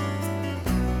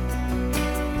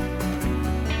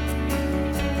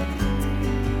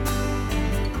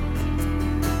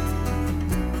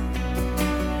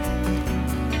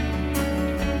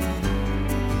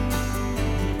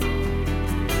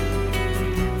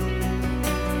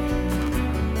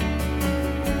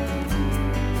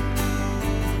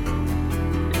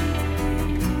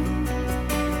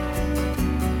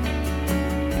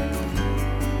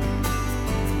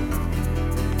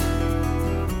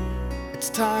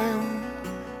 Time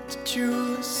to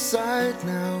choose side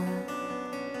now.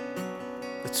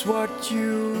 That's what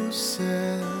you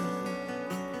said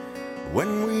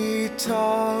when we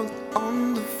talked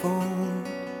on the phone.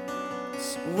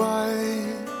 It's why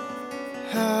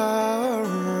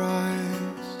her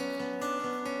eyes,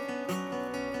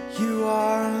 you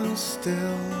are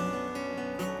still.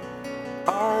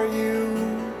 Are you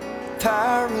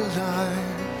paralyzed?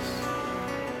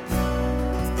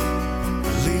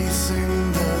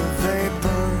 Releasing the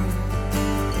vapor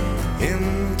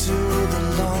into the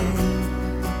lung,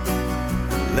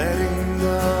 letting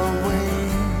the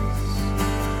wings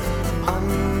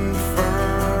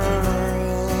unfurl.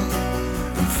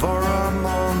 For a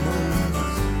moment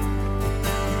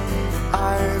I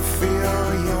feel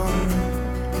young.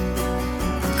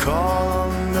 I call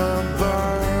on the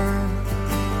burn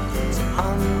to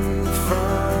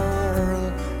unfurl.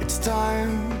 It's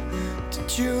time to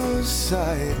choose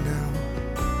side now.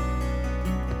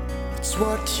 It's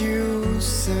what you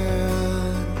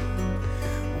said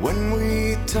when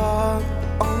we talked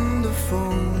on the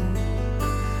phone.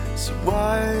 So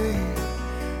why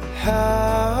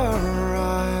her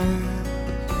eyes,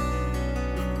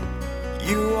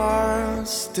 you are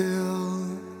still.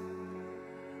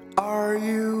 Are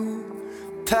you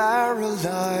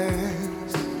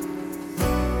paralyzed?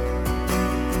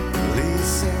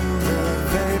 Releasing the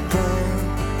vapor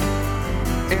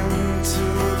into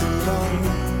the lung,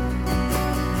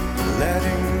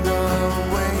 letting the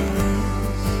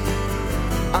wings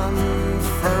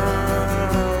unfurl.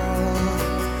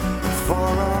 For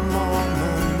a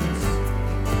moment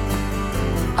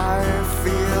I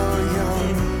feel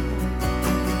young.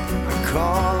 I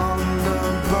call on the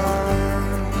burn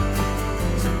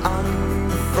to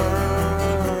unfurl.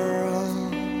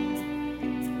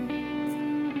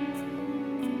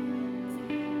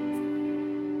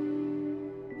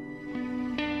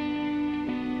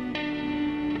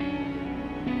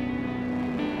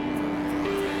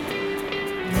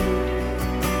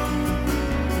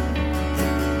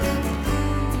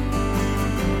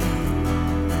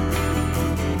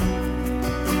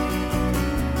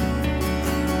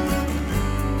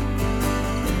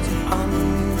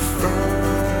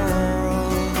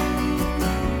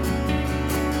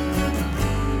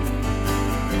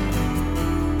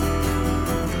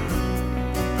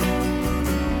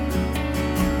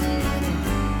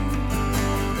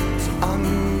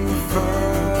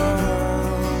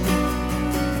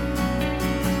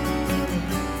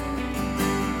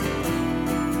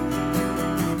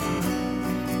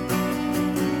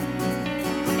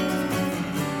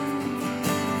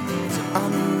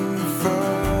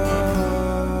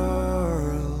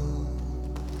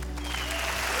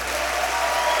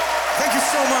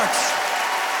 so much.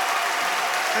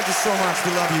 Thank you so much.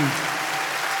 We love you.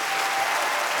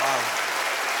 Wow.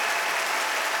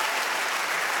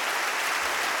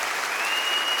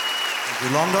 Thank you,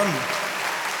 London.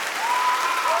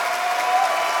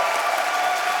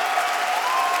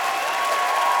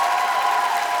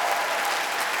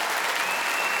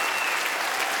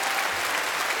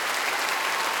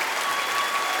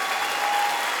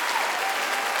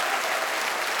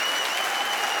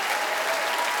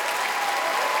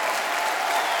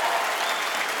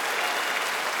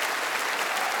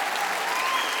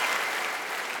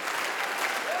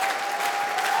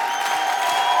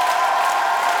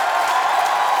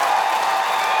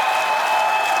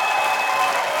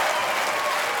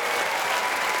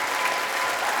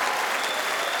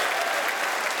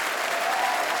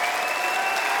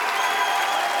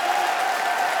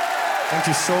 Thank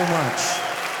you so much.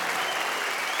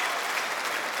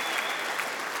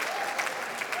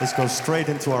 Let's go straight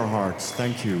into our hearts.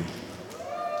 Thank you.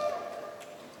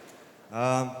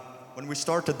 When we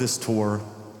started this tour,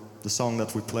 the song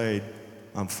that we played,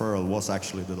 Unfurl, was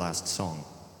actually the last song.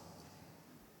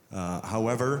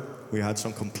 However, we had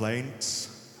some complaints,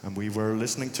 and we were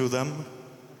listening to them,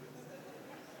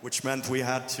 which meant we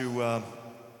had to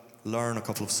learn a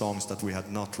couple of songs that we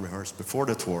had not rehearsed before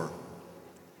the tour.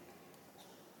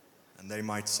 And they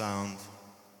might sound,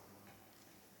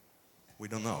 we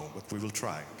don't know, but we will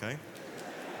try, okay?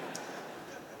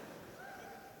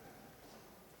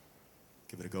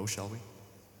 Give it a go, shall we?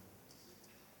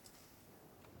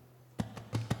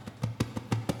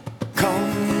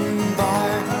 Come by,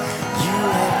 you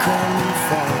have come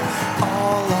far.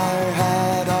 All I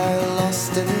had, I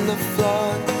lost in the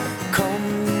flood.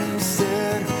 Come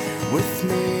sit with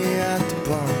me at the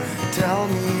bar. Tell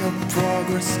me your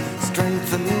progress,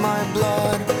 strengthen my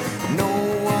blood. No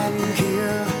one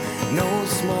here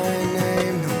knows my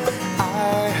name.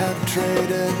 I have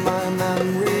traded my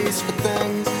memories for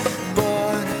things,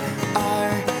 but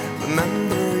I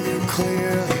remember you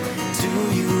clearly. Do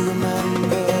you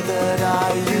remember that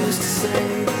I used to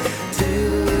sing?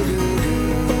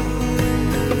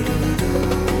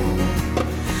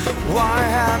 Why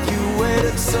have you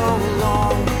waited so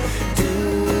long?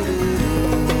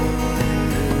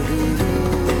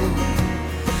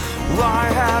 Why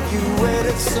have you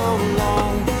waited so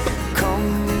long?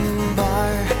 Come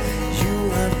by, you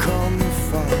have come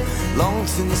far. Long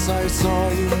since I saw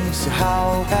you, so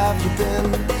how have you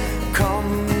been?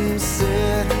 Come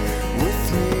sit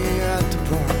with me at the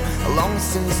bar. Long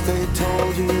since they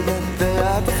told you that they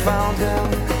had found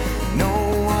him. No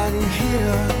one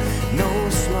here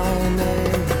knows my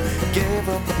name. Gave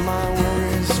up my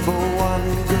worries for one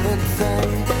good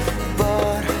thing,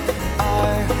 but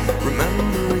I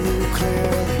remember you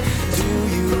clearly. Do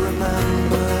you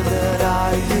remember that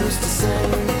I used to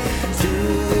sing?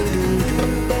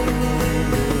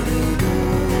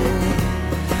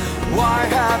 Why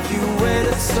have you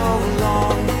waited so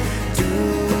long?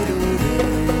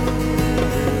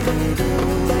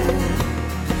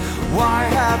 Why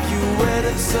have you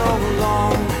waited so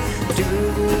long?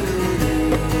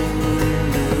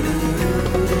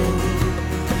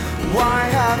 Why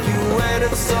have you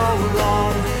waited so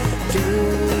long?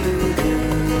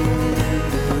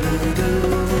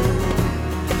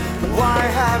 Why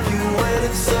have you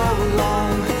waited so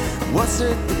long? Was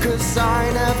it because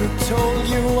I never told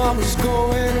you I was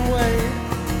going away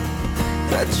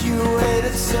that you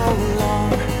waited so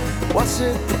long? Was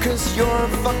it because your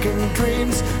fucking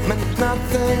dreams meant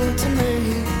nothing to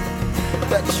me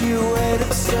that you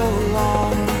waited so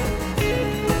long?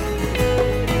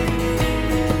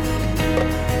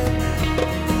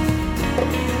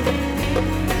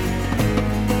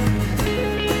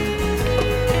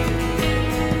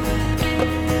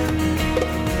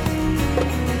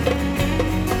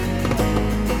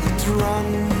 It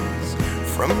runs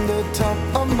from the top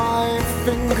of my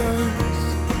fingers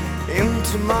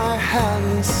into my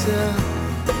hands, yeah.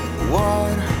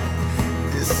 What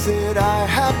is it I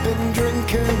have been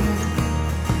drinking?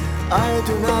 I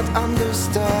do not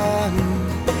understand.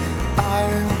 I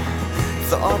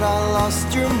thought I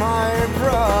lost you, my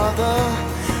brother.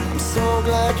 I'm so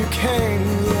glad you came,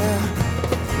 yeah.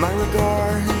 My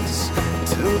regards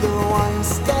to the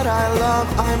ones that I love.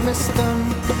 I miss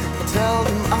them. Tell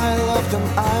them I love them,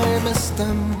 I miss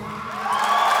them.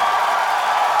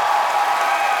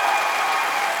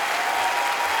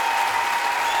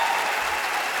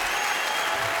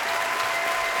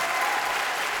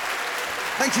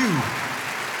 Thank you.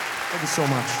 Thank you so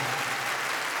much.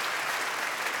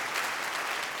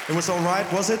 It was all right,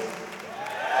 was it?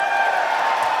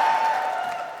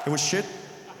 It was shit?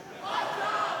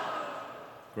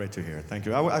 Great to hear. Thank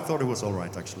you. I thought it was all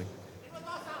right, actually.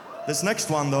 This next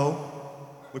one, though,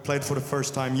 we played for the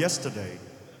first time yesterday.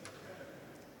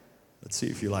 Let's see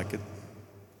if you like it.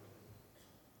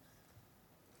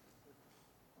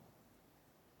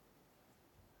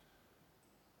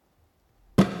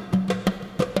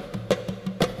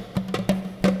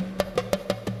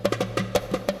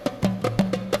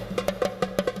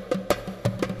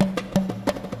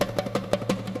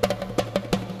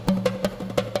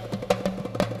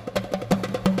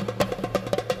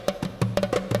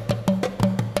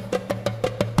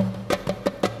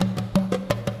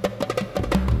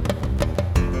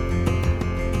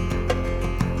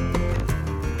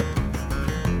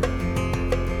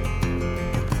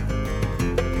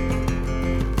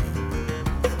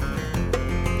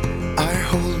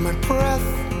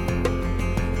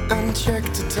 Check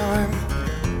the time.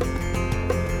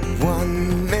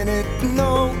 1 minute,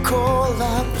 no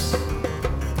collapse.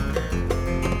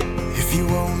 If you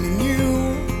only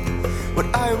knew what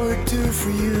I would do for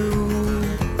you.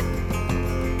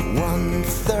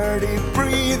 1:30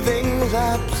 breathing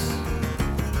laps.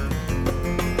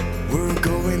 We're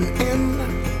going in.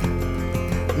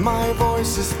 My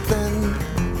voice is thin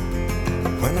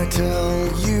when I tell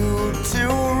you to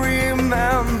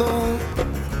remember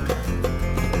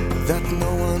that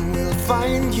no one will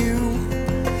find you.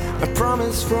 I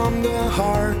promise from the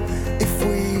heart, if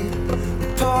we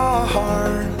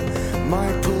part,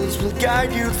 my pulse will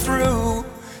guide you through.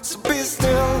 So be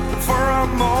still for a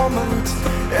moment,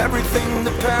 everything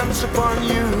depends upon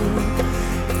you.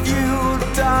 If you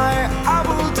die, I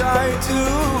will die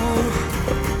too.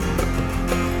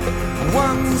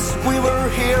 Once we were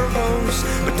heroes,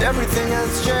 but everything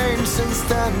has changed since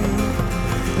then.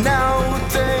 Now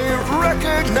they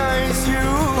recognize you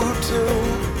too.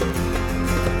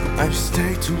 I've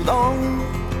stayed too long,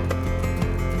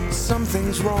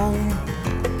 something's wrong.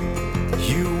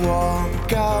 You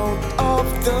walk out of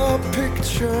the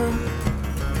picture.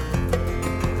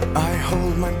 I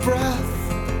hold my breath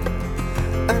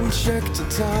and check the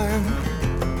time.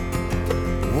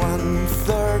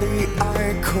 1:30 I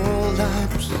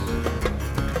collapse.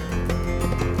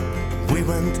 We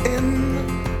went in.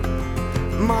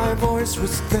 My voice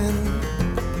was thin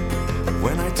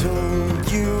when I told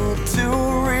you to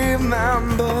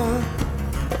remember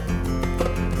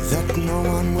that no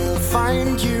one will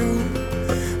find you.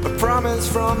 A promise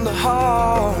from the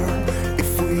heart, if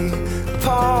we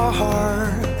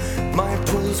part, my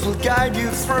pulse will guide you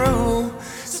through.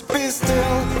 So be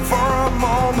still for a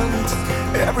moment,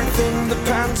 everything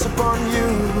depends upon you.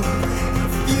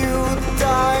 If you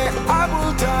die, I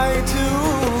will die too.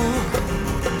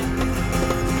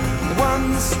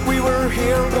 Once we were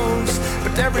heroes,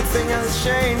 but everything has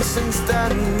changed since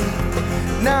then.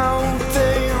 Now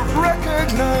they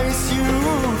recognize you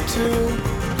too,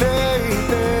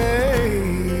 baby.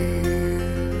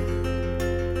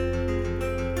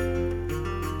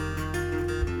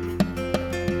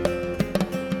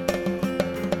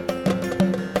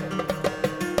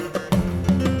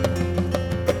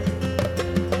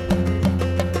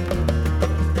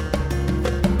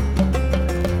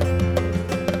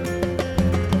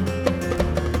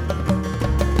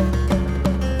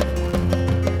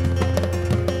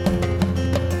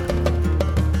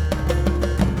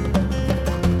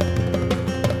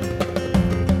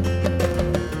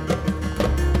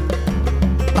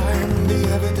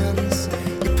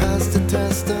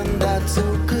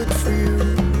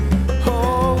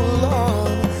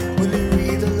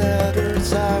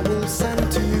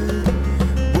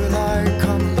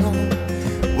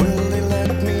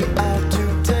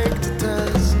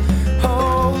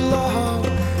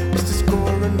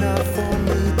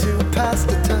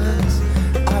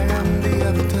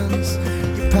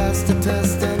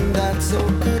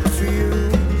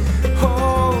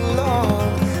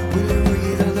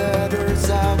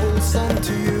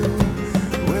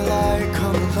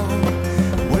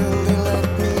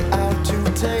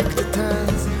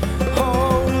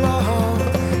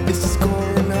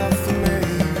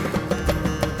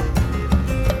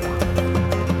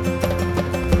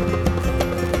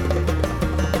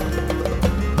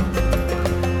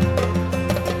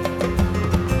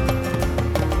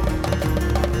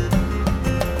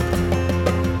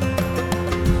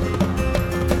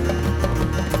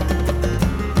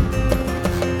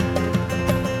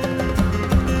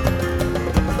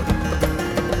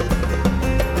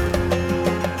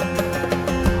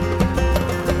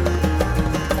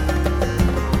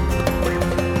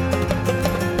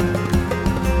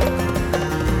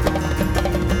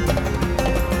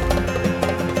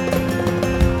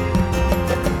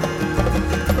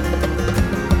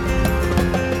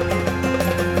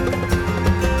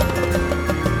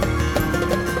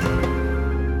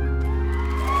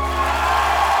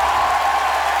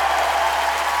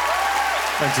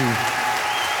 Thank you.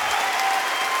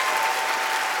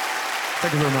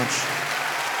 Thank you very much.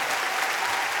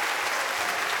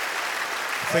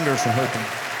 Fingers are hurting.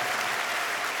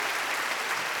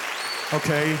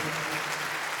 Okay.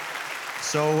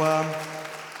 So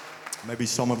maybe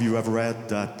some of you have read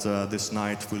that this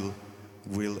night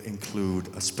will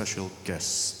include a special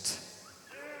guest.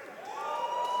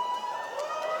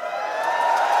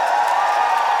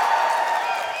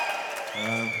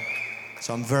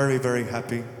 So I'm very, very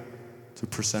happy to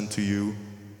present to you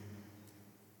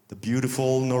the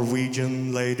beautiful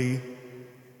Norwegian lady,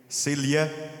 Silje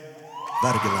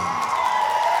Wergeland.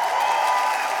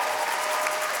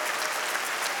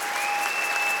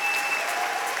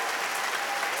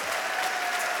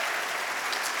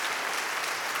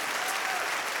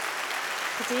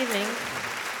 Good evening.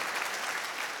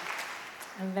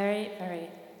 I'm very, very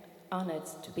honored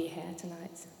to be here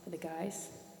tonight with the guys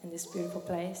in this beautiful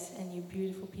place and you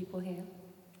beautiful people here.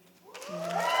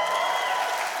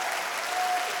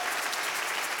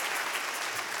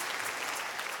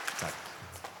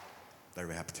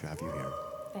 Very happy to have you here.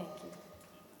 Thank you.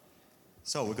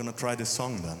 So we're gonna try this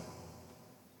song then.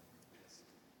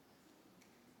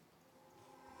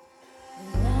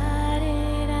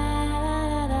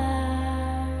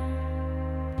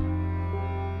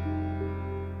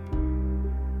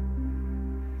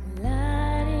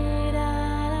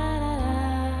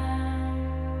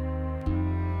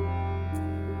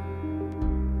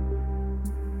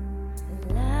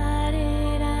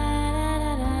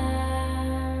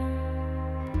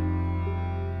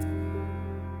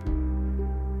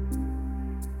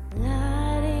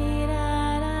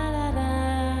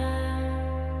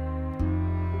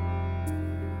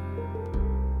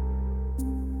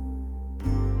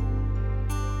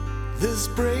 This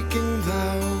breaking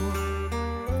vow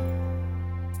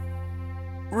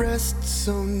rests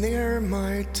so near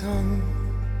my tongue,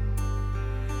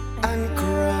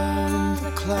 anchor on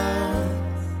the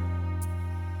clouds,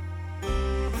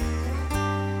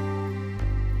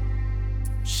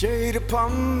 shade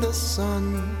upon the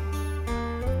sun.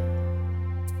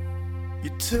 You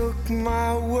took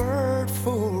my word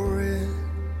for it,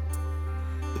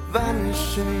 the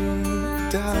vanishing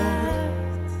doubt.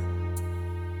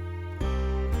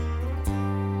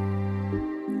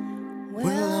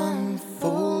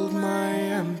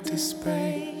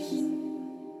 Space,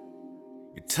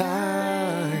 your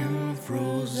time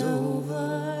froze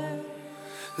over.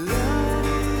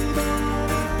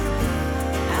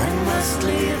 I must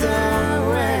lead the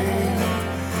way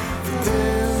for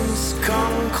this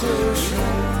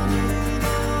conclusion.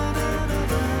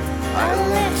 I'll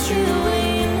let you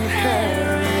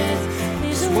inherit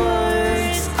these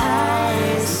words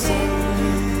I sing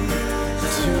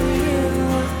to you.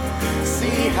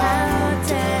 See how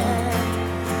dead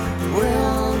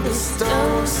will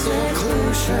bestow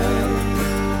seclusion.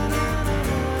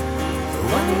 The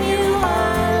one you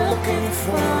are looking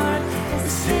for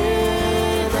is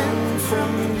hidden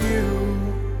from you.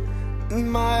 In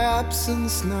my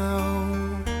absence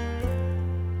now,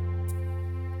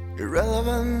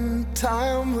 irrelevant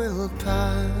time will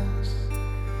pass,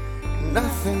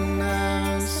 nothing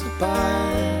else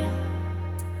abide.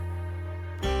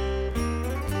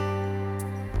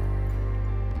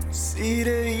 See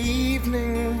the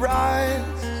evening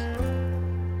rise,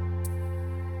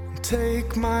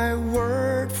 take my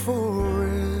word for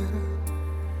it.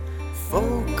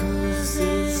 Focus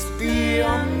is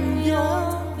beyond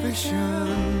your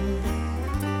vision.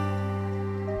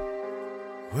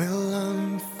 Will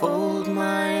unfold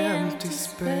my empty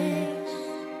space.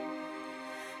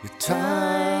 Your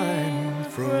time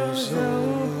froze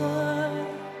over.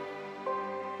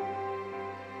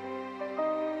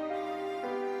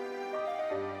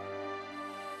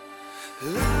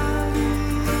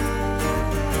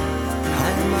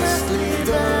 I must lead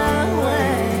the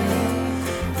way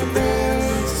for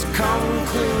this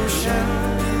conclusion.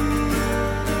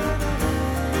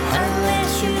 I let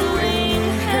you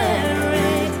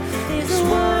inherit these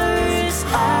words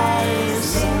I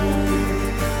sing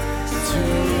to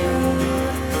you.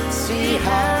 See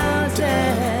how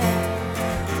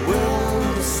death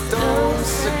will bestow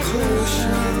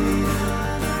seclusion.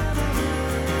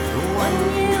 The one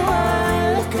you are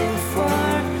looking for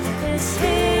is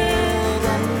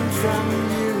hidden from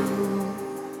you.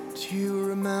 Do you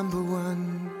remember when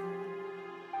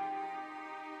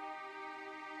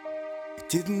it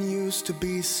didn't used to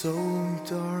be so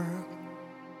dark?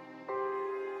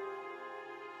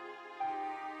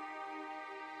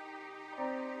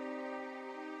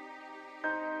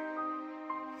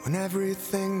 When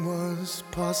everything was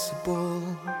possible.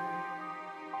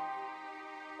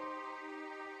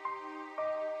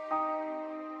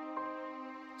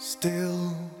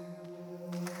 still.